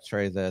try to get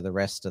through the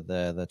rest of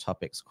the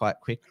topics quite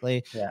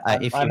quickly. Yeah,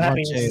 I'm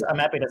happy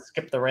to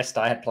skip the rest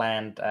I had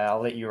planned.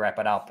 I'll let you wrap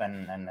it up,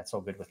 and that's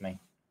all good with me.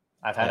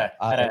 I've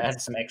had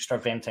some extra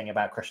venting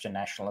about Christian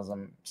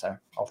nationalism, so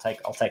I'll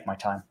take my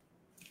time.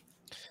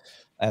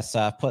 So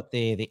I've put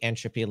the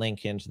entropy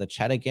link into the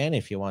chat again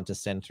if you want to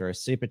send through a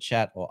super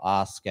chat or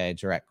ask a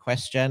direct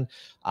question.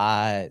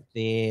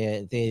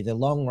 The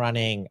long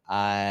running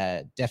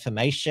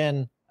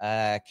defamation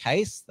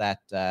case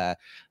that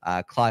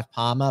Clive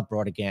Palmer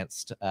brought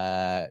against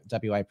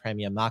WA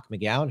Premier Mark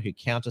McGowan, who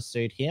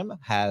countersued him,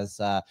 has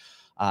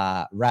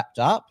wrapped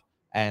up.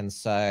 And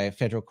so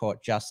Federal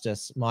Court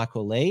Justice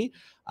Michael Lee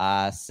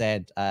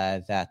said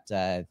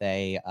that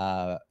they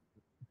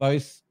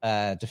both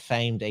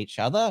defamed each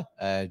other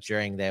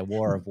during their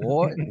war of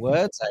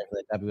words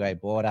over the WA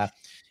border.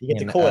 You get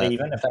to call it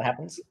even if that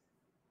happens.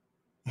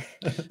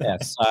 Yeah,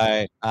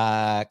 so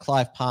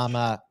Clive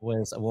Palmer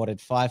was awarded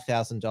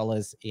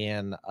 $5,000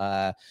 in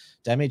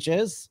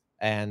damages,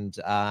 and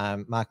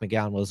Mark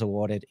McGowan was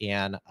awarded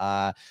in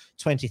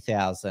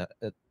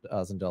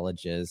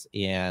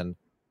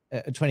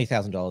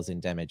 $20,000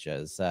 in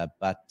damages.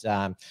 But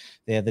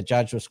the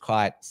judge was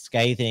quite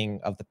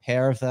scathing of the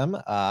pair of them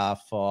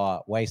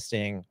for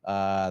wasting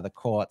the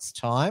court's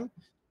time.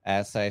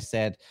 So he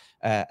said,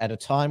 at a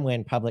time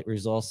when public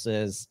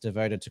resources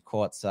devoted to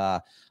courts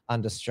are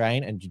under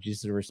strain and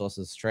judicial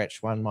resources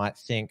stretched, one might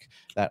think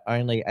that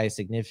only a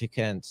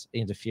significant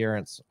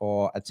interference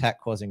or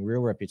attack causing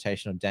real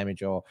reputational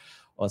damage or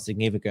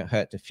significant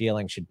hurt to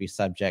feeling should be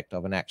subject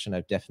of an action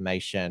of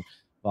defamation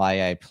by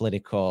a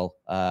political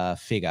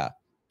figure.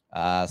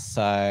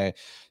 So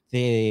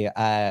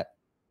the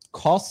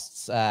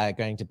costs are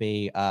going to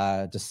be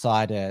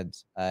decided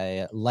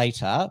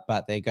later,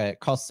 but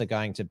costs are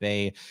going to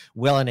be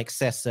well in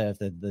excess of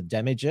the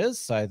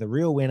damages. So the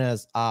real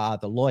winners are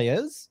the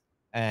lawyers,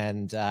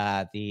 and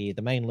the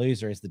main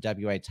loser is the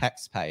WA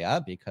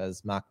taxpayer,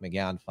 because Mark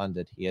McGowan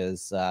funded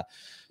his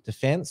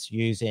defence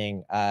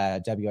using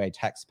WA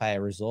taxpayer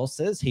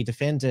resources. He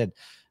defended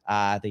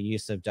the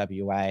use of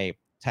WA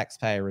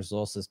taxpayer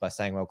resources by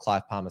saying, well,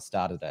 Clive Palmer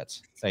started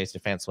it. So his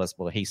defense was,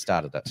 well, he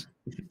started it.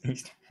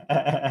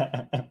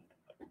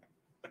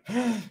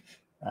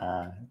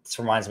 This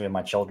reminds me of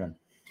my children.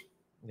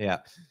 Yeah.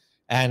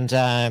 And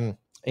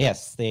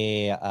yes,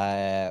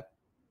 the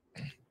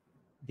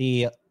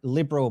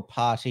Liberal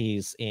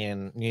parties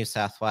in New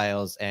South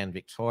Wales and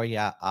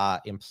Victoria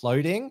are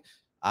imploding.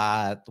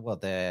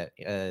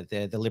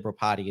 The Liberal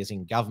Party is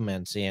in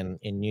government in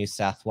New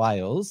South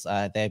Wales.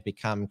 They've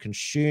become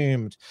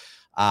consumed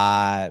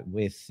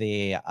with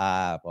the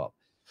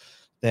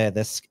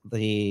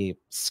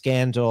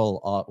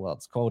scandal. Well,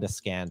 it's called a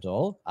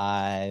scandal.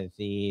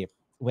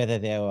 Whether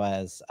there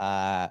was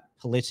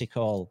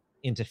political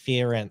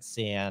interference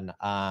in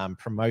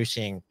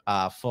promoting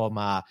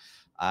former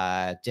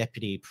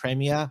Deputy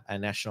Premier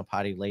and National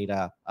Party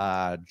leader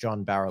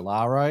John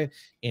Barilaro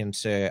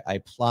into a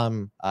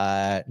plum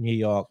New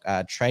York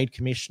Trade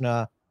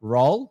Commissioner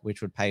roll,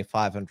 which would pay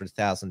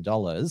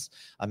 $500,000.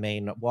 I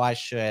mean, why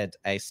should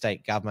a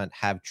state government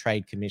have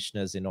trade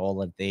commissioners in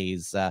all of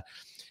these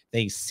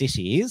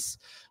cities?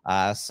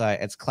 So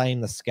it's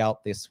claimed the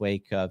scalp this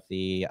week of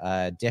the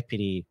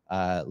deputy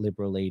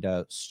Liberal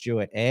leader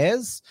Stuart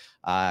Ayres,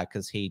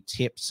 because he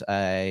tipped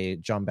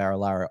John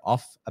Barilaro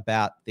off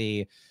about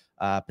the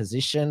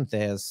position.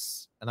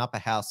 There's an upper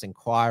house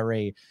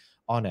inquiry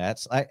on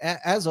it.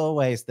 As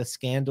always, the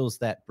scandals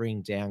that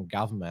bring down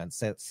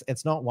governments,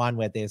 it's not one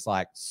where there's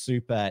like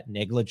super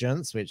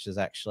negligence, which has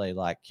actually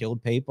like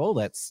killed people.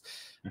 That's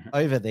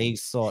over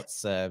these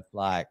sorts of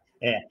like,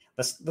 yeah,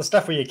 the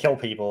stuff where you kill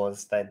people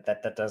is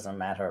that doesn't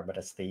matter, but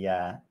it's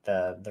the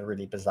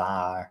really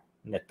bizarre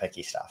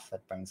nitpicky stuff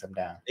that brings them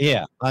down.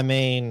 Yeah, I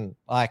mean,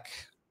 like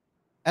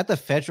at the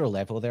federal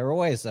level, they're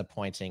always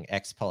appointing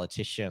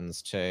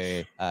ex-politicians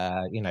to,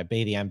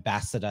 be the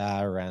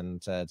ambassador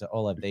and to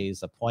all of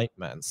these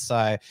appointments.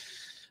 So,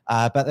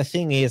 but the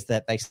thing is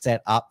that they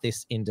set up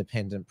this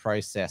independent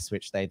process,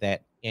 which they then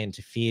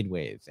interfered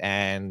with.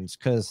 And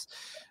because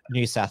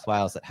New South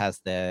Wales, it has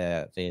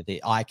the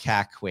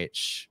ICAC,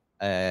 which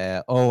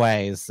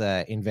always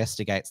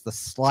investigates the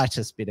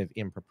slightest bit of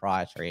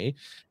impropriety.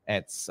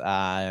 It's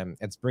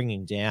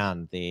bringing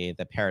down the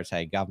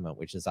Perrottet government,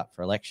 which is up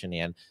for election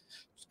in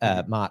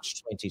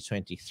March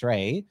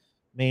 2023.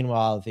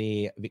 Meanwhile,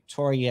 the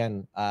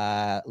Victorian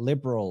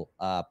Liberal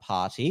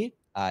Party,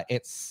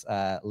 its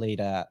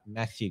leader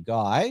Matthew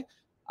Guy,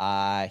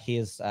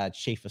 his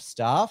chief of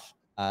staff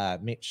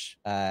Mitch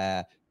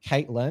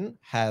Caitlin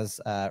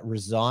has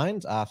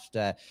resigned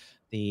after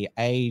the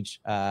Age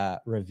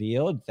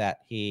revealed that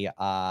he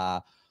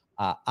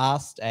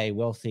asked a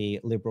wealthy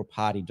Liberal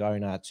Party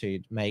donor to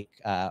make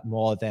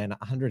more than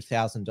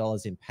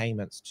 $100,000 in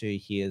payments to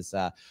his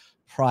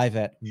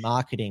private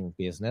marketing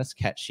business,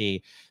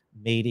 Catchy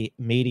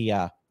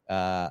Media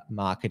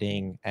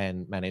Marketing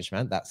and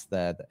Management. That's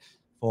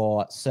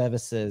for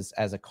services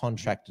as a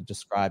contractor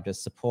described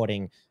as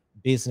supporting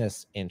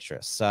business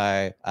interests.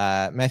 So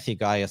Matthew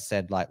Guy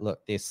said, like,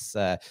 look, this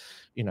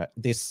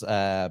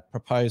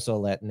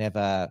proposal that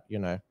never,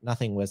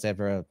 nothing was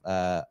ever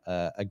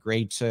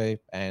agreed to,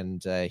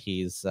 and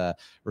he's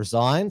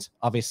resigned.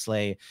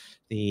 Obviously,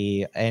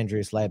 the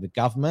Andrews Labor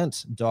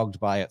government, dogged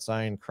by its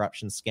own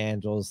corruption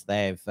scandals,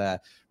 they've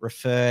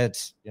referred,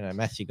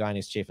 Matthew Guy and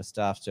his chief of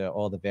staff to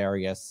all the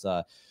various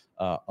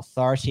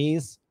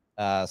authorities.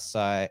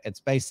 So it's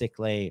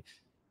basically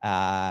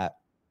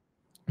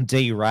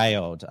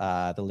derailed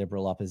the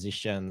Liberal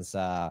opposition's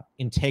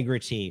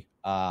integrity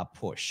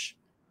push.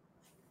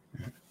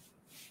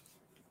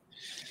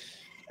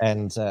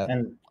 And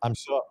I'm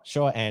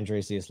sure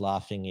Andrews is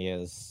laughing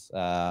his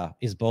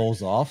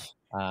balls off.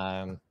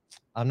 I'm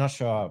not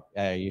sure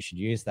you should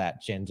use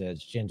that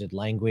gendered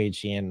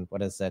language in,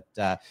 what is it,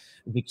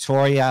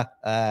 Victoria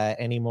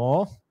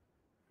anymore.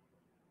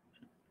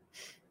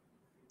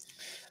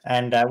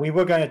 And we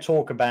were going to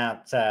talk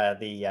about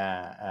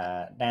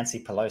the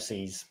Nancy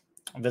Pelosi's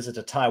visit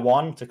to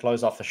Taiwan to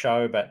close off the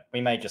show, but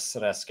we may just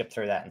sort of skip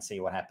through that and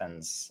see what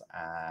happens.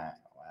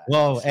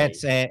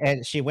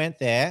 She went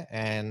there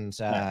and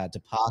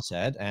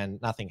departed,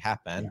 and nothing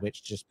happened,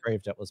 which just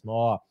proved it was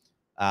more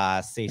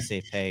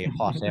CCP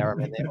hot air. I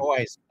mean,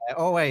 they're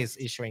always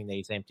issuing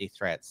these empty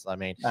threats. I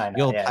mean,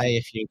 you'll pay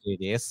if you do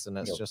this, and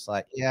it's just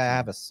like,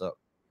 have a sup.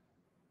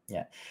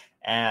 Yeah,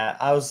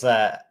 I was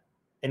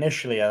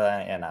initially,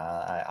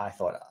 I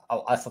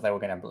thought they were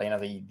going to,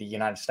 the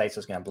United States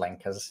was going to blink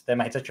because they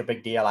made such a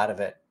big deal out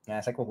of it.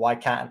 It's like, well, why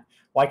can't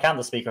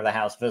the Speaker of the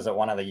House visit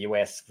one of the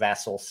U.S.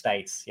 vassal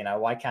states?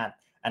 Why can't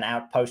an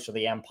outpost of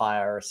the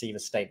empire receive a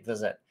state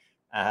visit?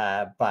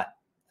 But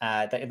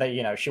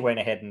she went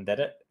ahead and did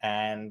it,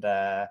 and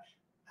the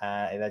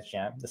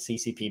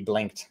CCP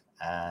blinked.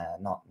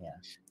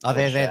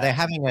 They're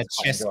having a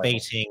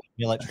chest-beating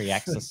military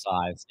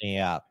exercise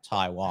near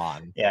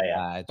Taiwan.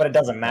 But it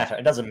doesn't matter.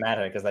 It doesn't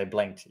matter because they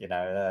blinked. So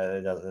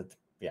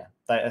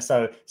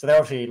they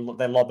obviously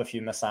lob a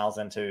few missiles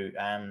into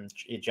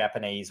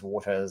Japanese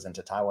waters,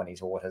 into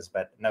Taiwanese waters,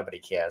 but nobody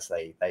cares.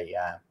 They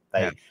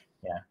got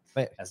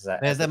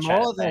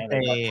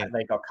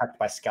cut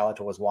by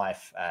Skeletor's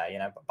wife.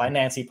 By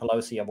Nancy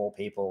Pelosi of all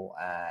people,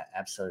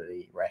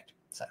 absolutely wrecked.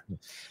 So.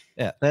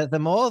 Yeah, the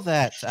more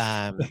that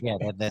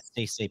the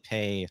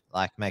CCP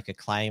make a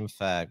claim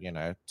for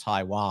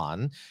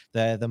Taiwan,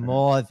 the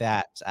more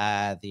that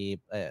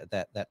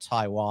that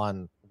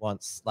Taiwan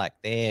wants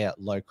their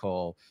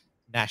local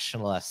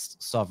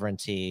nationalist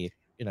sovereignty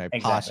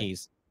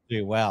parties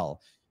do well.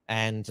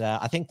 And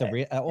I think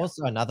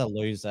also another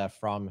loser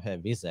from her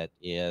visit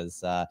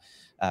is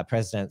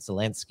President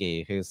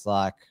Zelensky, who's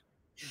like,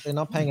 they're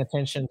not paying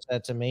attention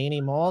to me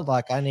anymore.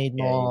 I need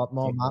more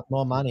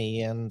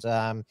money, and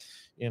I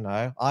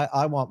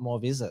want more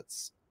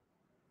visits.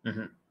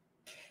 Mm-hmm.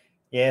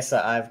 Yes,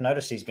 I've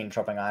noticed he's been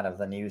dropping out of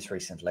the news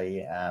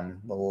recently.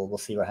 We'll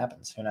see what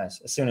happens. Who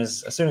knows? As soon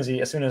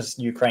as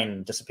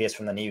Ukraine disappears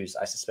from the news,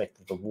 I suspect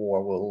that the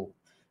war will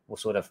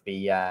sort of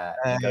be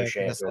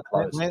negotiated or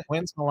closed.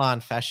 When's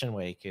Milan Fashion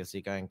Week? Is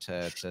he going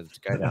to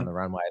go down the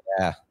runway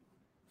there?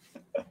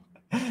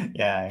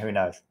 Yeah, who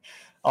knows?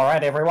 All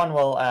right, everyone.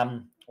 Well,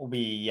 we'll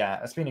be.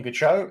 It's been a good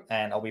show,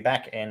 and I'll be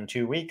back in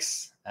 2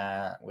 weeks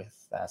with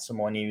some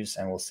more news,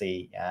 and we'll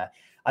see.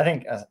 I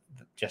think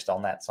just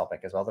on that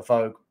topic as well, the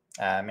Vogue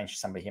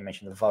somebody here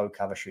mentioned the Vogue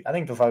cover shoot. I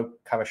think the Vogue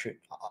cover shoot,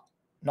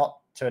 not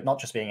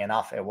just being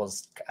enough, it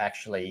was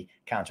actually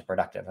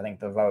counterproductive. I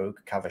think the Vogue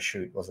cover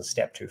shoot was a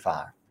step too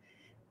far,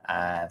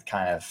 and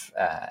kind of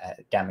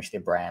damaged their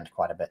brand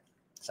quite a bit.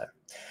 So,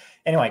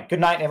 anyway, good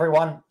night,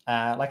 everyone.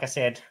 Like I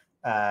said.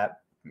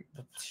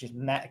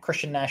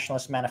 Christian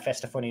Nationalist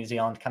Manifesto for New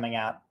Zealand coming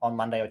out on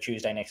Monday or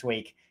Tuesday next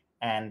week,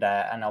 and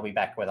I'll be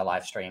back with a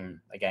live stream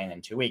again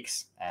in 2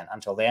 weeks. And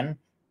until then,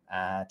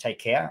 take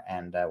care,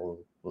 and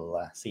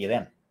we'll see you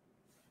then.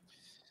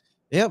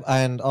 Yep,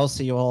 and I'll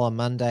see you all on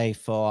Monday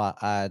for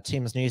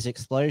Tim's News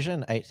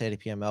Explosion, 8:30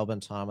 p.m. Melbourne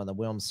time on the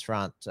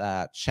Wilmsfront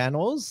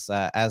channels.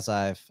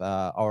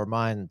 I'll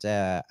remind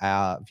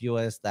our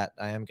viewers that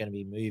I am going to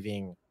be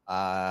moving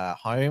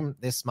home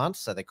this month,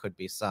 so there could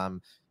be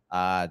some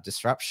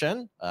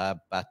disruption,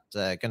 but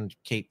going to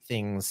keep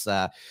things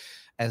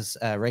as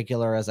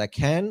regular as I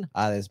can.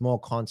 There's more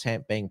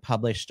content being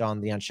published on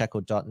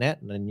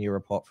theunshackled.net, and a new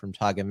report from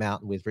Tiger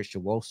Mountain with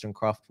Richard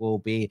Wollstonecroft will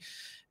be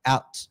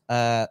out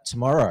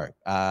tomorrow,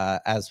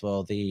 as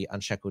will the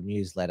Unshackled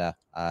newsletter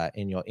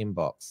in your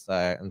inbox.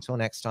 So until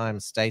next time,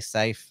 stay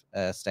safe,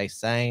 stay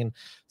sane,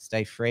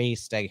 stay free,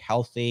 stay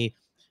healthy,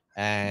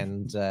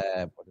 and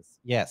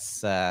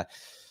yes, and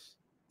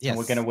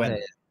we're going to win.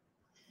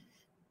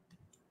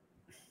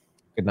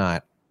 Good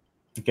night.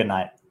 Good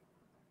night.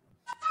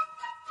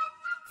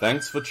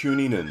 Thanks for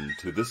tuning in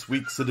to this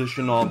week's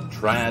edition of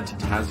Trad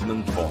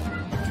Tasman Talk.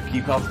 To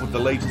keep up with the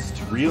latest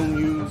real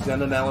news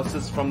and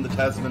analysis from the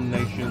Tasman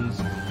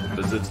nations,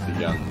 visit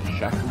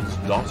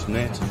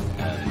theunshackles.net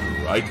and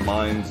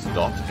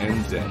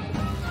rightminds.nz.